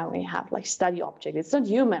example. Yeah, we have like study object. It's not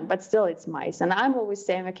human, but still it's mice. And I'm always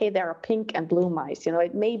saying, okay, there are pink and blue mice. You know,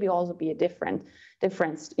 it may also be a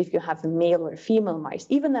difference if you have a male or a female mice,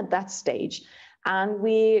 even at that stage. And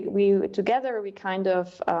we together, we kind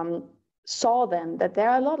of saw then that there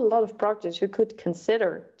are a lot of projects who could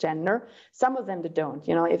consider gender. Some of them they don't,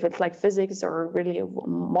 you know, if it's like physics or really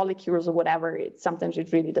molecules or whatever, sometimes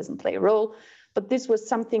it really doesn't play a role. But this was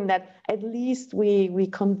something that at least we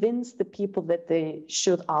convinced the people that they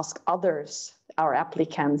should ask others, our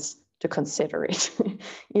applicants, to consider it,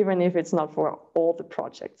 even if it's not for all the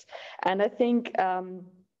projects. And I think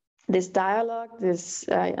this dialogue, this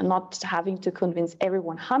not having to convince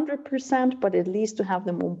everyone 100%, but at least to have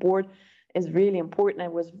them on board is really important.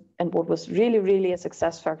 And what was really a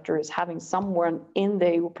success factor is having someone in the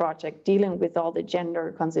EU project dealing with all the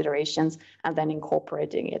gender considerations and then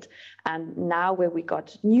incorporating it. And now where we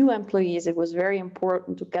got new employees, it was very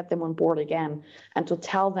important to get them on board again and to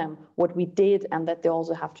tell them what we did and that they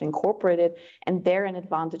also have to incorporate it. And there an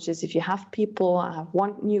advantage is if you have people, I have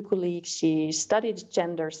one new colleague, she studied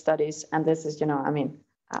gender studies, and this is, you know, I mean,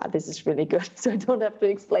 this is really good. So I don't have to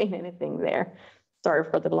explain anything there. Sorry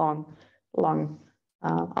for the long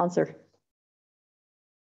answer.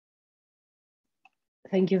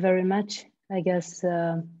 Thank you very much. I guess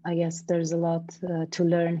there's a lot to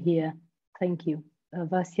learn here. Thank you.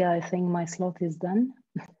 Vasya, I think my slot is done.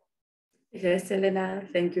 Yes, Elena,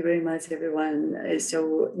 thank you very much, everyone.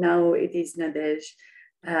 So now it is Nadège,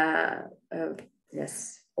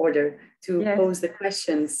 order to pose the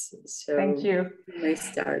questions. So thank you. You may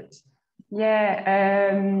start.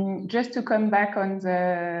 Yeah, just to come back on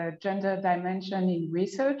the gender dimension in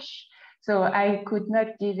research. So I could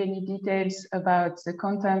not give any details about the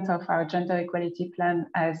content of our gender equality plan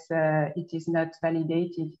as it is not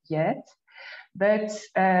validated yet. But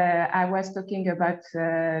I was talking about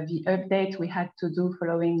the update we had to do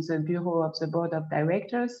following the Bureau of the Board of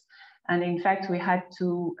Directors. And in fact, we had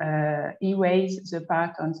to erase the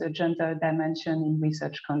part on the gender dimension in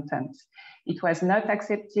research content. It was not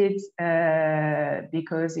accepted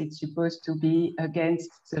because it's supposed to be against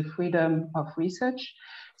the freedom of research.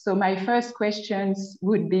 So my first questions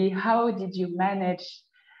would be, how did you manage?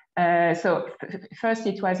 So first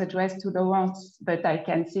it was addressed to Laurence, but I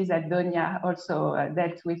can see that Donia also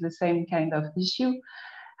dealt with the same kind of issue.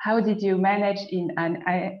 How did you manage in an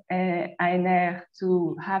ANR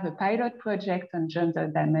to have a pilot project on gender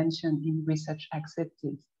dimension in research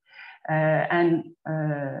accepted?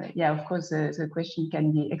 Yeah, of course, the question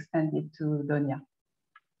can be extended to Donia.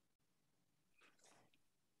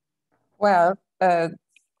 Well,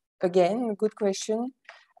 again, good question.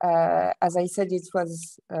 As I said, it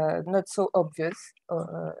was not so obvious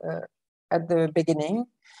at the beginning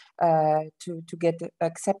to get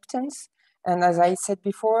acceptance. And as I said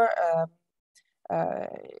before,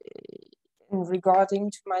 regarding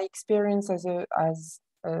to my experience as a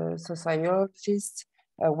sociologist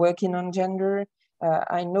working on gender,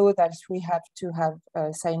 I know that we have to have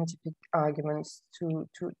scientific arguments to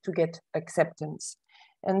get acceptance.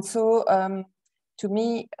 And so to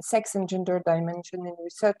me, sex and gender dimension in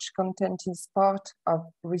research content is part of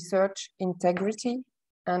research integrity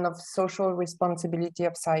and of social responsibility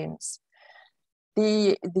of science.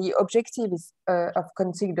 The objective is, of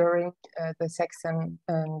considering the sex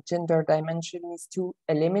and gender dimension is to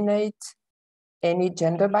eliminate any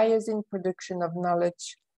gender bias in production of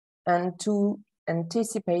knowledge and to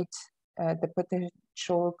anticipate the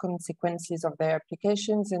potential consequences of their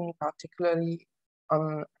applications, and particularly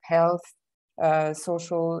on health,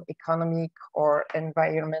 social, economic, or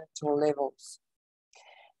environmental levels.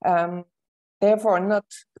 Therefore, not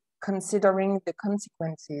considering the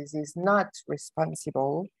consequences is not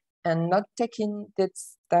responsible, and not taking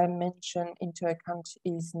this dimension into account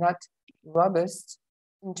is not robust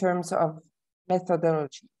in terms of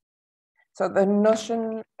methodology. So the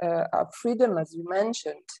notion of freedom, as you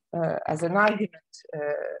mentioned, as an argument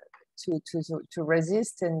to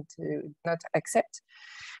resist and to not accept,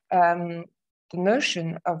 the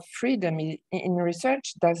notion of freedom in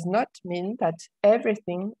research does not mean that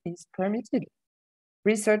everything is permitted.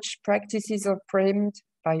 Research practices are framed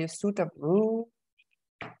by a suite of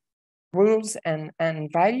rules and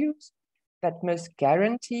values that must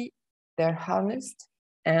guarantee their honest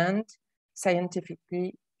and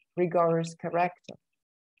scientifically rigorous character.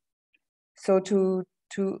 So to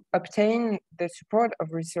obtain the support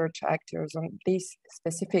of research actors on this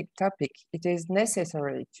specific topic, it is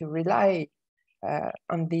necessary to rely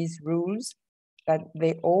on these rules that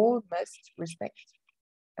they all must respect.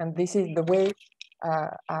 And this is the way I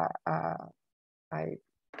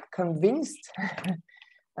convinced,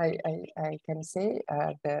 I can say,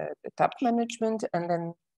 the top management, and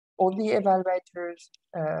then all the evaluators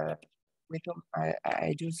with whom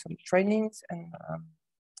I do some trainings,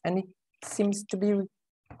 and it seems to be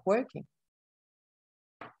working.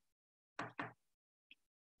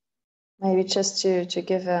 Maybe just to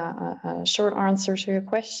give a short answer to your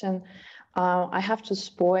question, I have to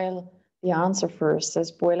spoil the answer first, a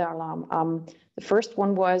spoiler alarm. The first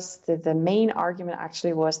one was that the main argument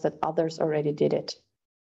actually was that others already did it.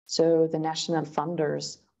 So the national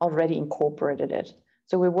funders already incorporated it.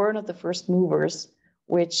 So we were not the first movers,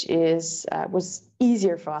 which was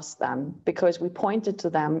easier for us then, because we pointed to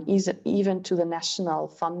them, even to the national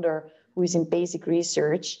funder who is in basic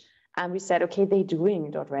research, and we said, okay, they're doing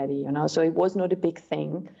it already, you know, so it was not a big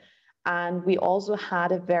thing. And we also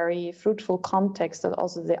had a very fruitful context that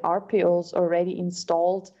also the RPOs already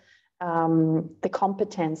installed the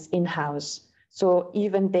competence in-house. So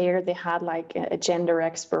even there, they had like a gender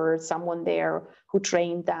expert, someone there who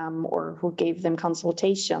trained them or who gave them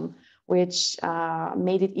consultation, which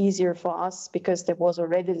made it easier for us because there was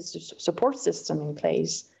already the support system in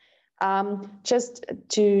place. Just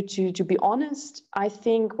to be honest, I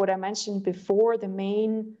think what I mentioned before, the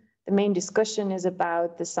main discussion is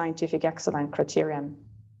about the scientific excellence criterion.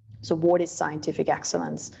 So what is scientific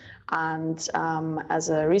excellence? And as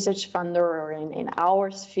a research funder, or in our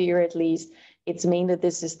sphere at least, it's mainly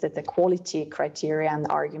this is the quality criteria and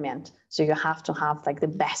argument. So you have to have like the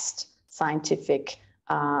best scientific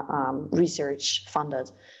research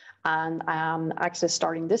funded. And I'm actually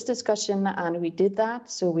starting this discussion, and we did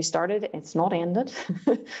that. So we started, it's not ended.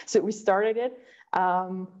 So we started it,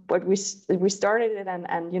 but we started it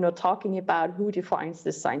and you know, talking about who defines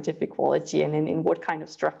this scientific quality and in what kind of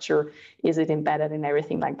structure is it embedded and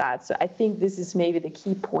everything like that. So I think this is maybe the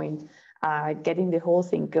key point, getting the whole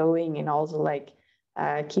thing going and also like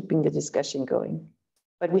keeping the discussion going.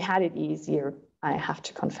 But we had it easier, I have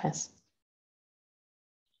to confess.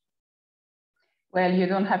 Well, you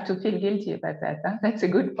don't have to feel guilty about that. Huh? That's a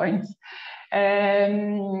good point.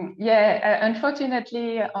 Yeah,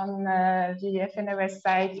 unfortunately, on the FNRS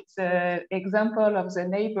side, the example of the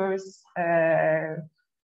neighbors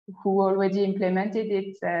who already implemented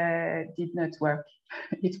it did not work.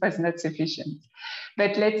 It was not sufficient.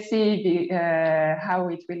 But let's see how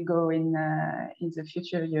it will go in the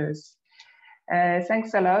future years.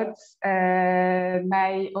 Thanks a lot.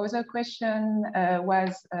 My other question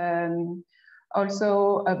was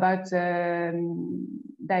also about the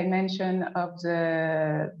dimension of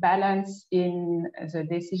the balance in the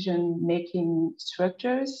decision-making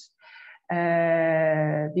structures.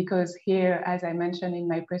 Because here, as I mentioned in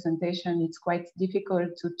my presentation, it's quite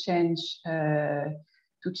difficult to change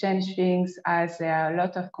things, as there are a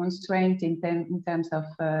lot of constraints in terms of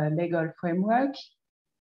legal framework.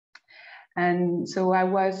 And so I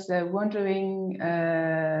was wondering,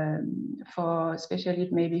 especially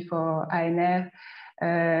maybe for ANR,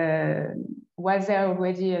 was there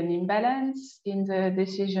already an imbalance in the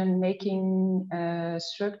decision-making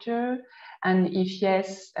structure? And if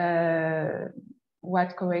yes,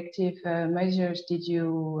 what corrective measures did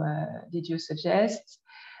you suggest?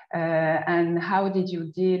 And how did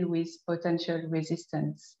you deal with potential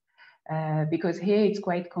resistance? because here it's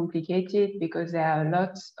quite complicated because there are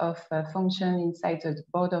lots of functions inside the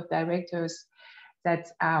board of directors that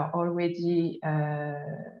are already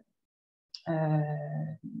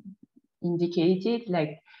indicated,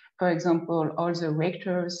 like, for example, all the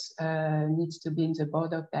rectors needs to be in the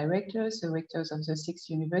board of directors, the rectors of the 6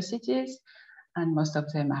 universities, and most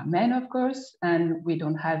of them are men, of course, and we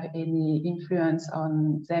don't have any influence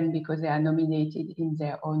on them because they are nominated in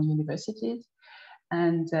their own universities.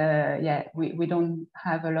 And yeah, we don't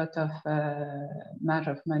have a lot of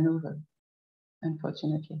margin of maneuver,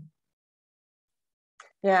 unfortunately.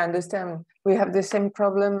 Yeah, I understand. We have the same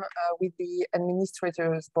problem with the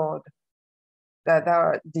administrators board that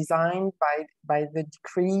are designed by the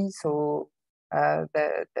decree. So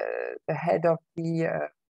the head of the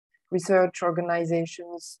research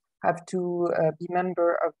organizations have to be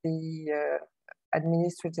member of the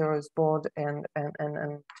administrators board, and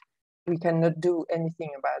we cannot do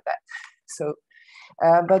anything about that. So,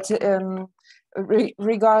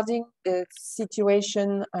 regarding the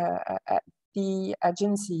situation at the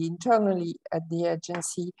agency, internally at the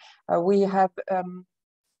agency, we have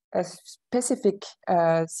a specific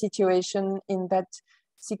situation in that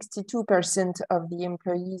 62% of the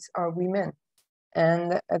employees are women,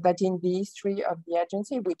 and that in the history of the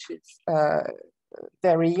agency, which is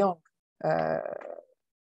very young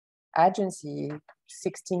agency,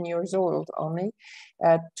 16 years old only,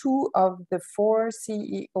 2 of the 4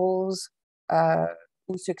 CEOs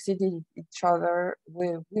who succeeded each other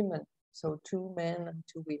were women. So 2 men and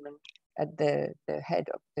 2 women at the head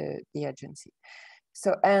of the agency.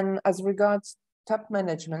 So, and as regards top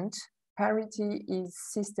management, parity is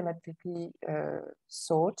systematically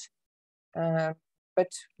sought,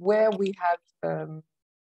 but where we have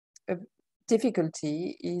a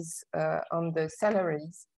difficulty is on the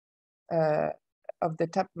salaries of the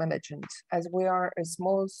top management. As we are a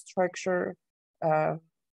small structure,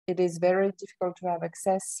 it is very difficult to have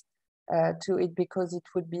access to it because it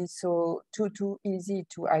would be so too easy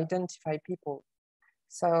to identify people.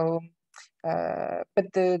 So,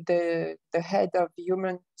 but the head of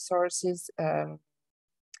human sources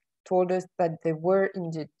told us that there were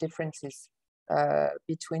indeed differences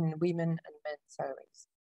between women and men salaries.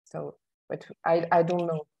 So, but I don't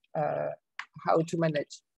know how to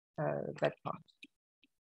manage that part.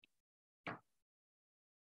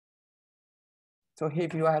 So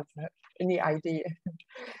if you have any idea.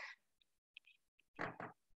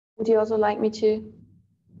 Would you also like me to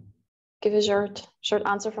give a short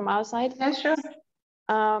answer from our side? Yeah, sure.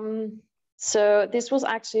 So this was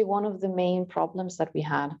actually one of the main problems that we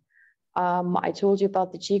had. I told you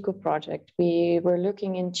about the Chico project. We were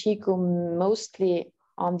looking in Chico mostly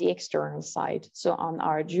on the external side, so on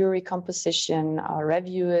our jury composition, our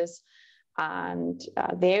reviewers, and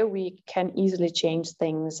there we can easily change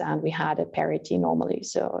things, and we had a parity normally.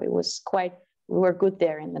 So it was quite, we were good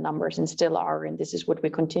there in the numbers and still are, and this is what we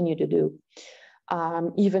continue to do.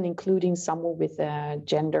 Even including someone with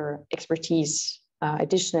gender expertise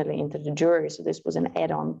additionally into the jury. So this was an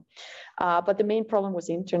add-on. But the main problem was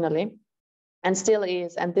internally and still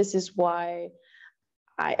is. And this is why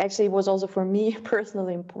it was also for me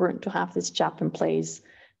personally important to have this chap in place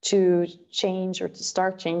to change or to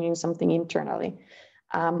start changing something internally.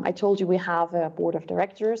 I told you we have a board of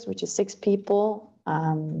directors, which is 6 people.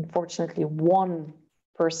 Fortunately, 1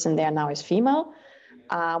 person there now is female.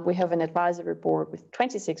 We have an advisory board with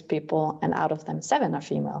 26 people, and out of them 7 are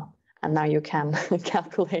female. And now you can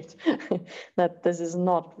calculate that this is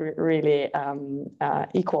not really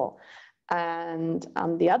equal. And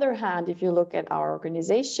on the other hand, if you look at our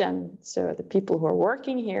organization, so the people who are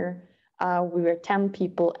working here, we were 10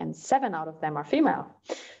 people and 7 out of them are female.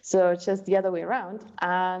 So just the other way around.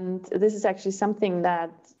 And this is actually something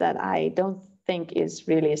that I don't think is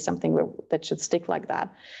really something that should stick like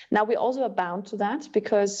that. Now, we also are bound to that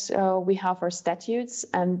because we have our statutes,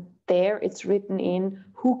 and there it's written in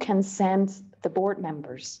who can send the board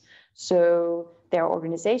members. So there are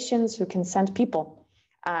organizations who can send people,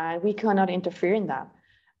 and we cannot interfere in that.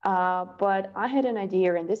 But I had an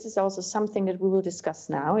idea, and this is also something that we will discuss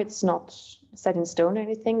now. It's not set in stone or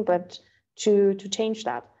anything, but to change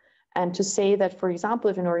that and to say that, for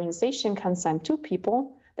example, if an organization can send 2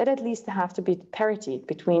 people, that at least there have to be parity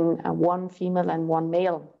between 1 female and 1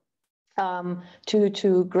 male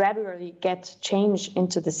to gradually get change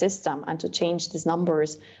into the system and to change these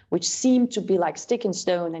numbers, which seem to be like stick in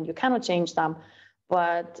stone and you cannot change them.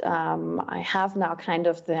 But I have now kind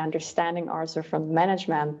of the understanding also from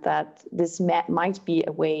management that this might be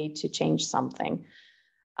a way to change something.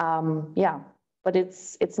 Yeah, but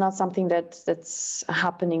it's not something that's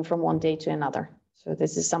happening from one day to another. So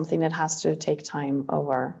this is something that has to take time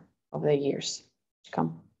over of the years to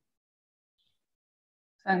come.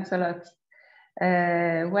 Thanks a lot.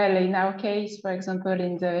 Well, in our case, for example,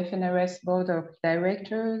 in the FNRS Board of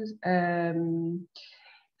Directors,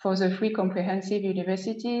 for the free comprehensive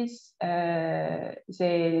universities,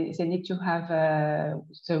 they need to have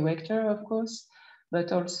the rector, of course,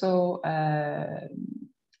 but also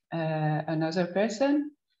another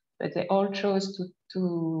person. But they all chose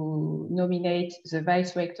to nominate the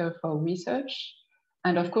vice rector for research.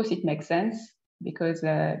 And of course, it makes sense because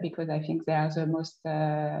I think they are the most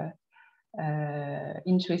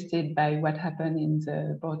interested by what happened in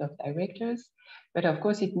the board of directors. But of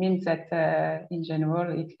course, it means that in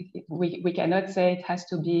general, we cannot say it has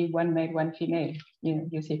to be one male, one female,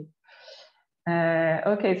 you see.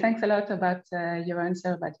 Okay, thanks a lot about your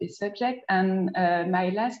answer about this subject. And my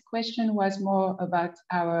last question was more about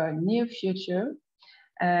our near future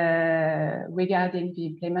regarding the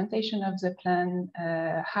implementation of the plan.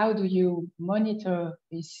 How do you monitor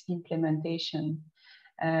this implementation?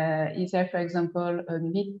 Is there, for example, a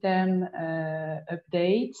midterm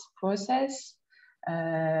update process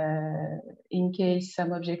in case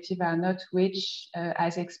some objectives are not reached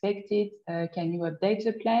as expected? Can you update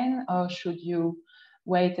the plan, or should you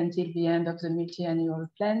wait until the end of the multi-annual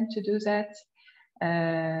plan to do that?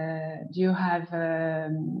 Do you have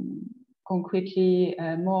concretely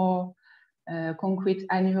more concrete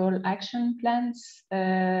annual action plans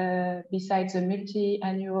besides the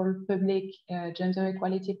multi-annual public gender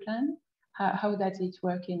equality plan? How does it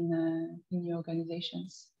work in your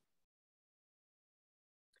organizations?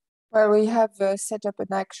 Well, we have set up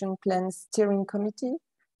an action plan steering committee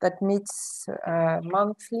that meets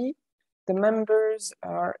monthly. The members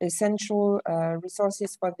are essential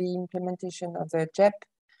resources for the implementation of the JEP.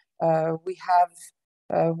 We have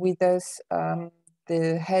with us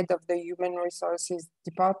the head of the Human Resources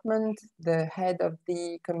Department, the head of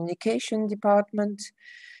the Communication Department.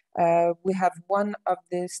 We have one of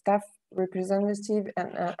the staff representative,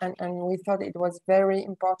 and we thought it was very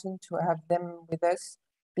important to have them with us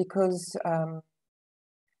because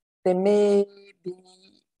there may be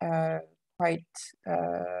quite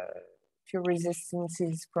few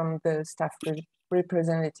resistances from the staff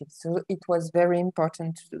representatives. So it was very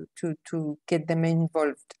important to get them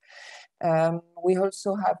involved. We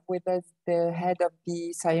also have with us the head of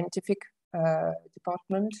the Scientifique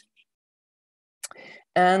department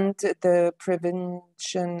and the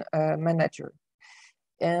prevention manager.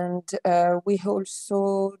 And we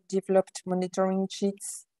also developed monitoring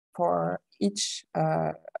sheets for each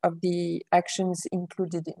of the actions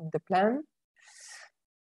included in the plan.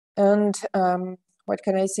 And what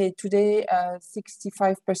can I say? Today,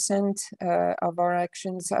 65% of our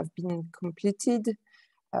actions have been completed.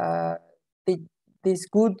 This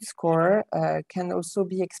good score can also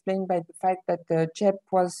be explained by the fact that the JEP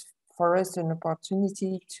was for us an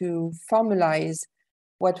opportunity to formalize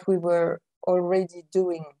what we were already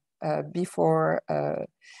doing before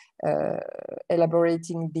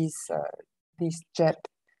elaborating this JEP.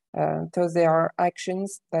 So there are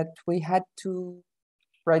actions that we had to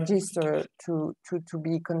register to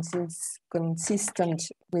be consistent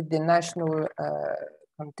with the national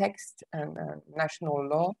context and national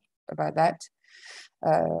law about that.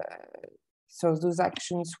 So those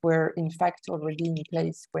actions were in fact already in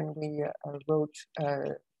place when we wrote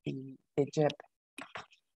the JEP.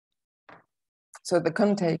 So the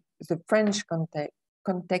context, the French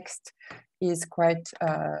context is quite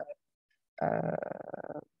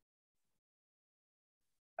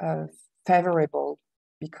favorable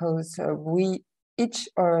because each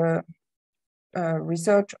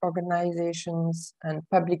research organizations and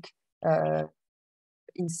public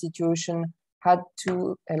institution had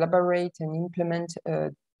to elaborate and implement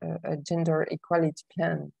a gender equality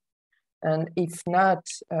plan. And if not,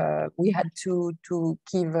 we had to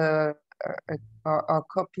give a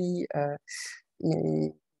copy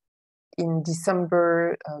in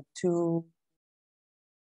December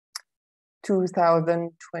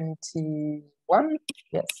 2021,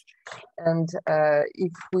 yes. And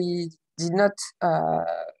if we did not,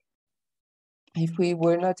 if we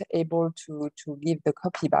were not able to give the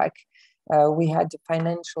copy back, we had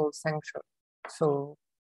financial sanction. So,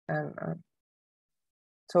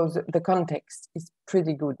 so the context is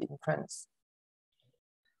pretty good in France.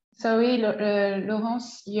 Sorry,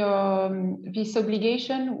 Laurence, this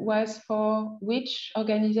obligation was for which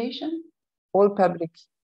organization? All public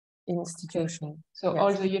institutions. Okay. So yes.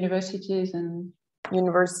 all the universities and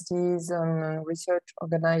research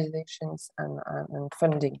organizations and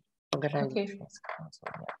funding organizations. Okay. So,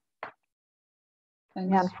 yeah.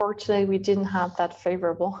 Thanks. Yeah, unfortunately, we didn't have that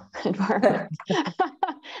favorable environment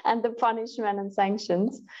and the punishment and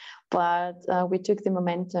sanctions, but we took the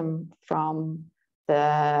momentum from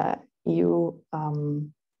the EU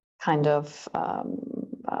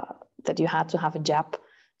that you had to have a JAP.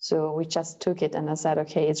 So we just took it and I said,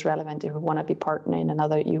 okay, it's relevant. If we want to be partner in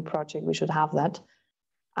another EU project, we should have that.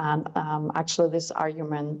 And actually, this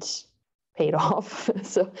argument paid off.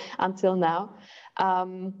 So until now,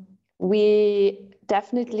 we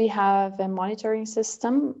definitely have a monitoring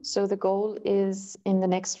system. So the goal is in the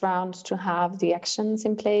next round to have the actions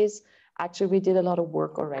in place. Actually, we did a lot of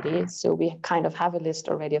work already. So we kind of have a list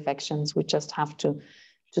already of actions. We just have to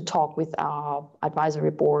talk with our advisory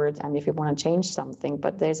board and if you want to change something,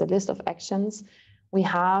 but there's a list of actions. We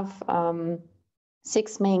have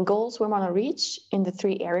 6 main goals we want to reach in the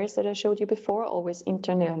 3 areas that I showed you before, always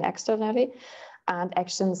internally and externally, and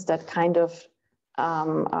actions that kind of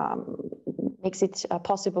makes it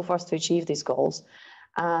possible for us to achieve these goals.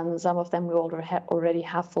 And some of them we already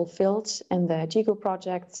have fulfilled in the GIGO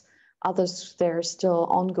projects. Others, they're still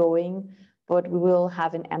ongoing, but we will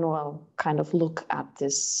have an annual kind of look at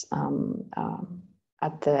this,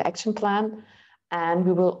 at the action plan. And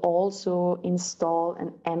we will also install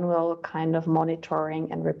an annual kind of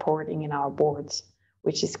monitoring and reporting in our boards,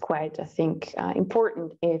 which is quite, I think,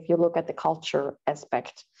 important if you look at the culture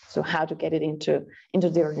aspect. So how to get it into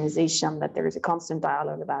the organization, that there is a constant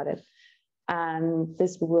dialogue about it. And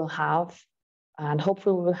this we will have, and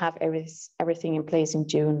hopefully we will have everything in place in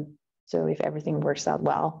June. So if everything works out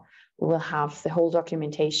well, we will have the whole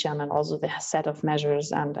documentation and also the set of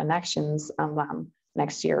measures and actions, and then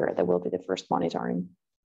next year there will be the first monitoring.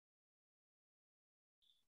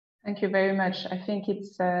 Thank you very much. I think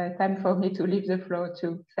it's time for me to leave the floor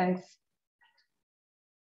too. Thanks.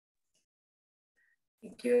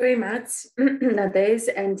 Thank you very much, Nadège,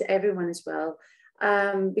 and everyone as well.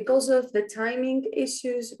 Because of the timing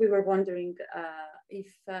issues, we were wondering if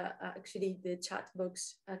actually the chat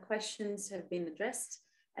box questions have been addressed.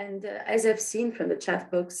 And as I've seen from the chat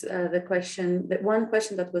box, the one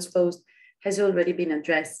question that was posed has already been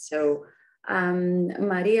addressed. So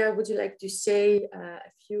Maria, would you like to say a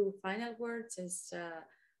few final words as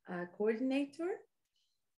coordinator?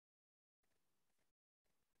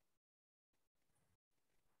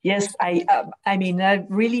 Yes, I mean,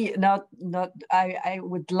 really I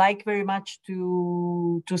would like very much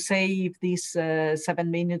to say if these 7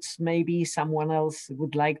 minutes, maybe someone else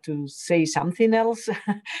would like to say something else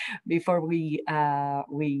before we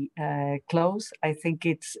close. I think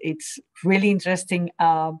it's really interesting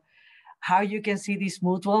how you can see this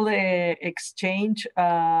mutual exchange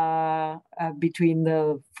between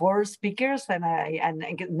the 4 speakers and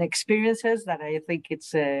experiences that I think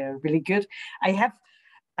it's really good.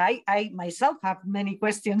 I myself have many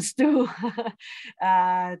questions too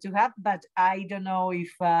to have, but I don't know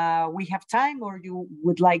if we have time or you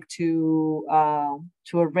would like to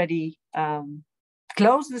already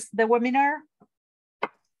close the webinar.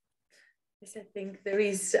 Yes, I think there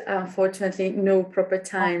is unfortunately no proper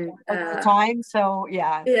time. So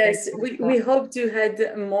yeah. Yes, we hope to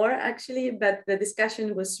had more actually, but the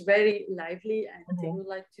discussion was very lively, and I would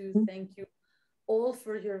like to thank you all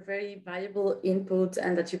for your very valuable input,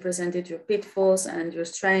 and that you presented your pitfalls and your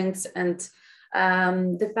strengths, and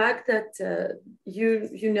the fact that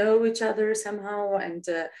you know each other somehow, and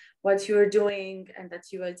what you're doing, and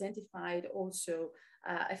that you identified also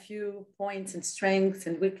a few points and strengths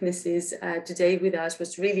and weaknesses today with us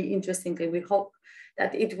was really interesting, and we hope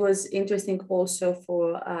that it was interesting also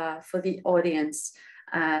for the audience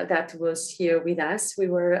that was here with us. We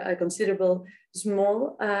were a considerable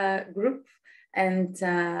small group, and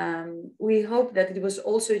we hope that it was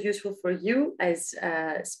also useful for you as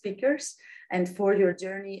speakers and for your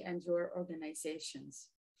journey and your organizations.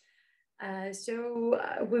 So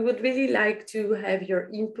we would really like to have your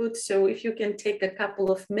input. So if you can take a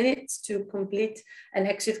couple of minutes to complete an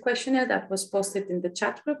exit questionnaire that was posted in the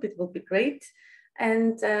chat group, it will be great.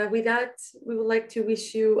 And with that, we would like to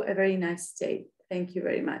wish you a very nice day. Thank you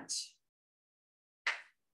very much.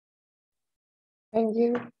 Thank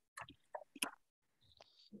you.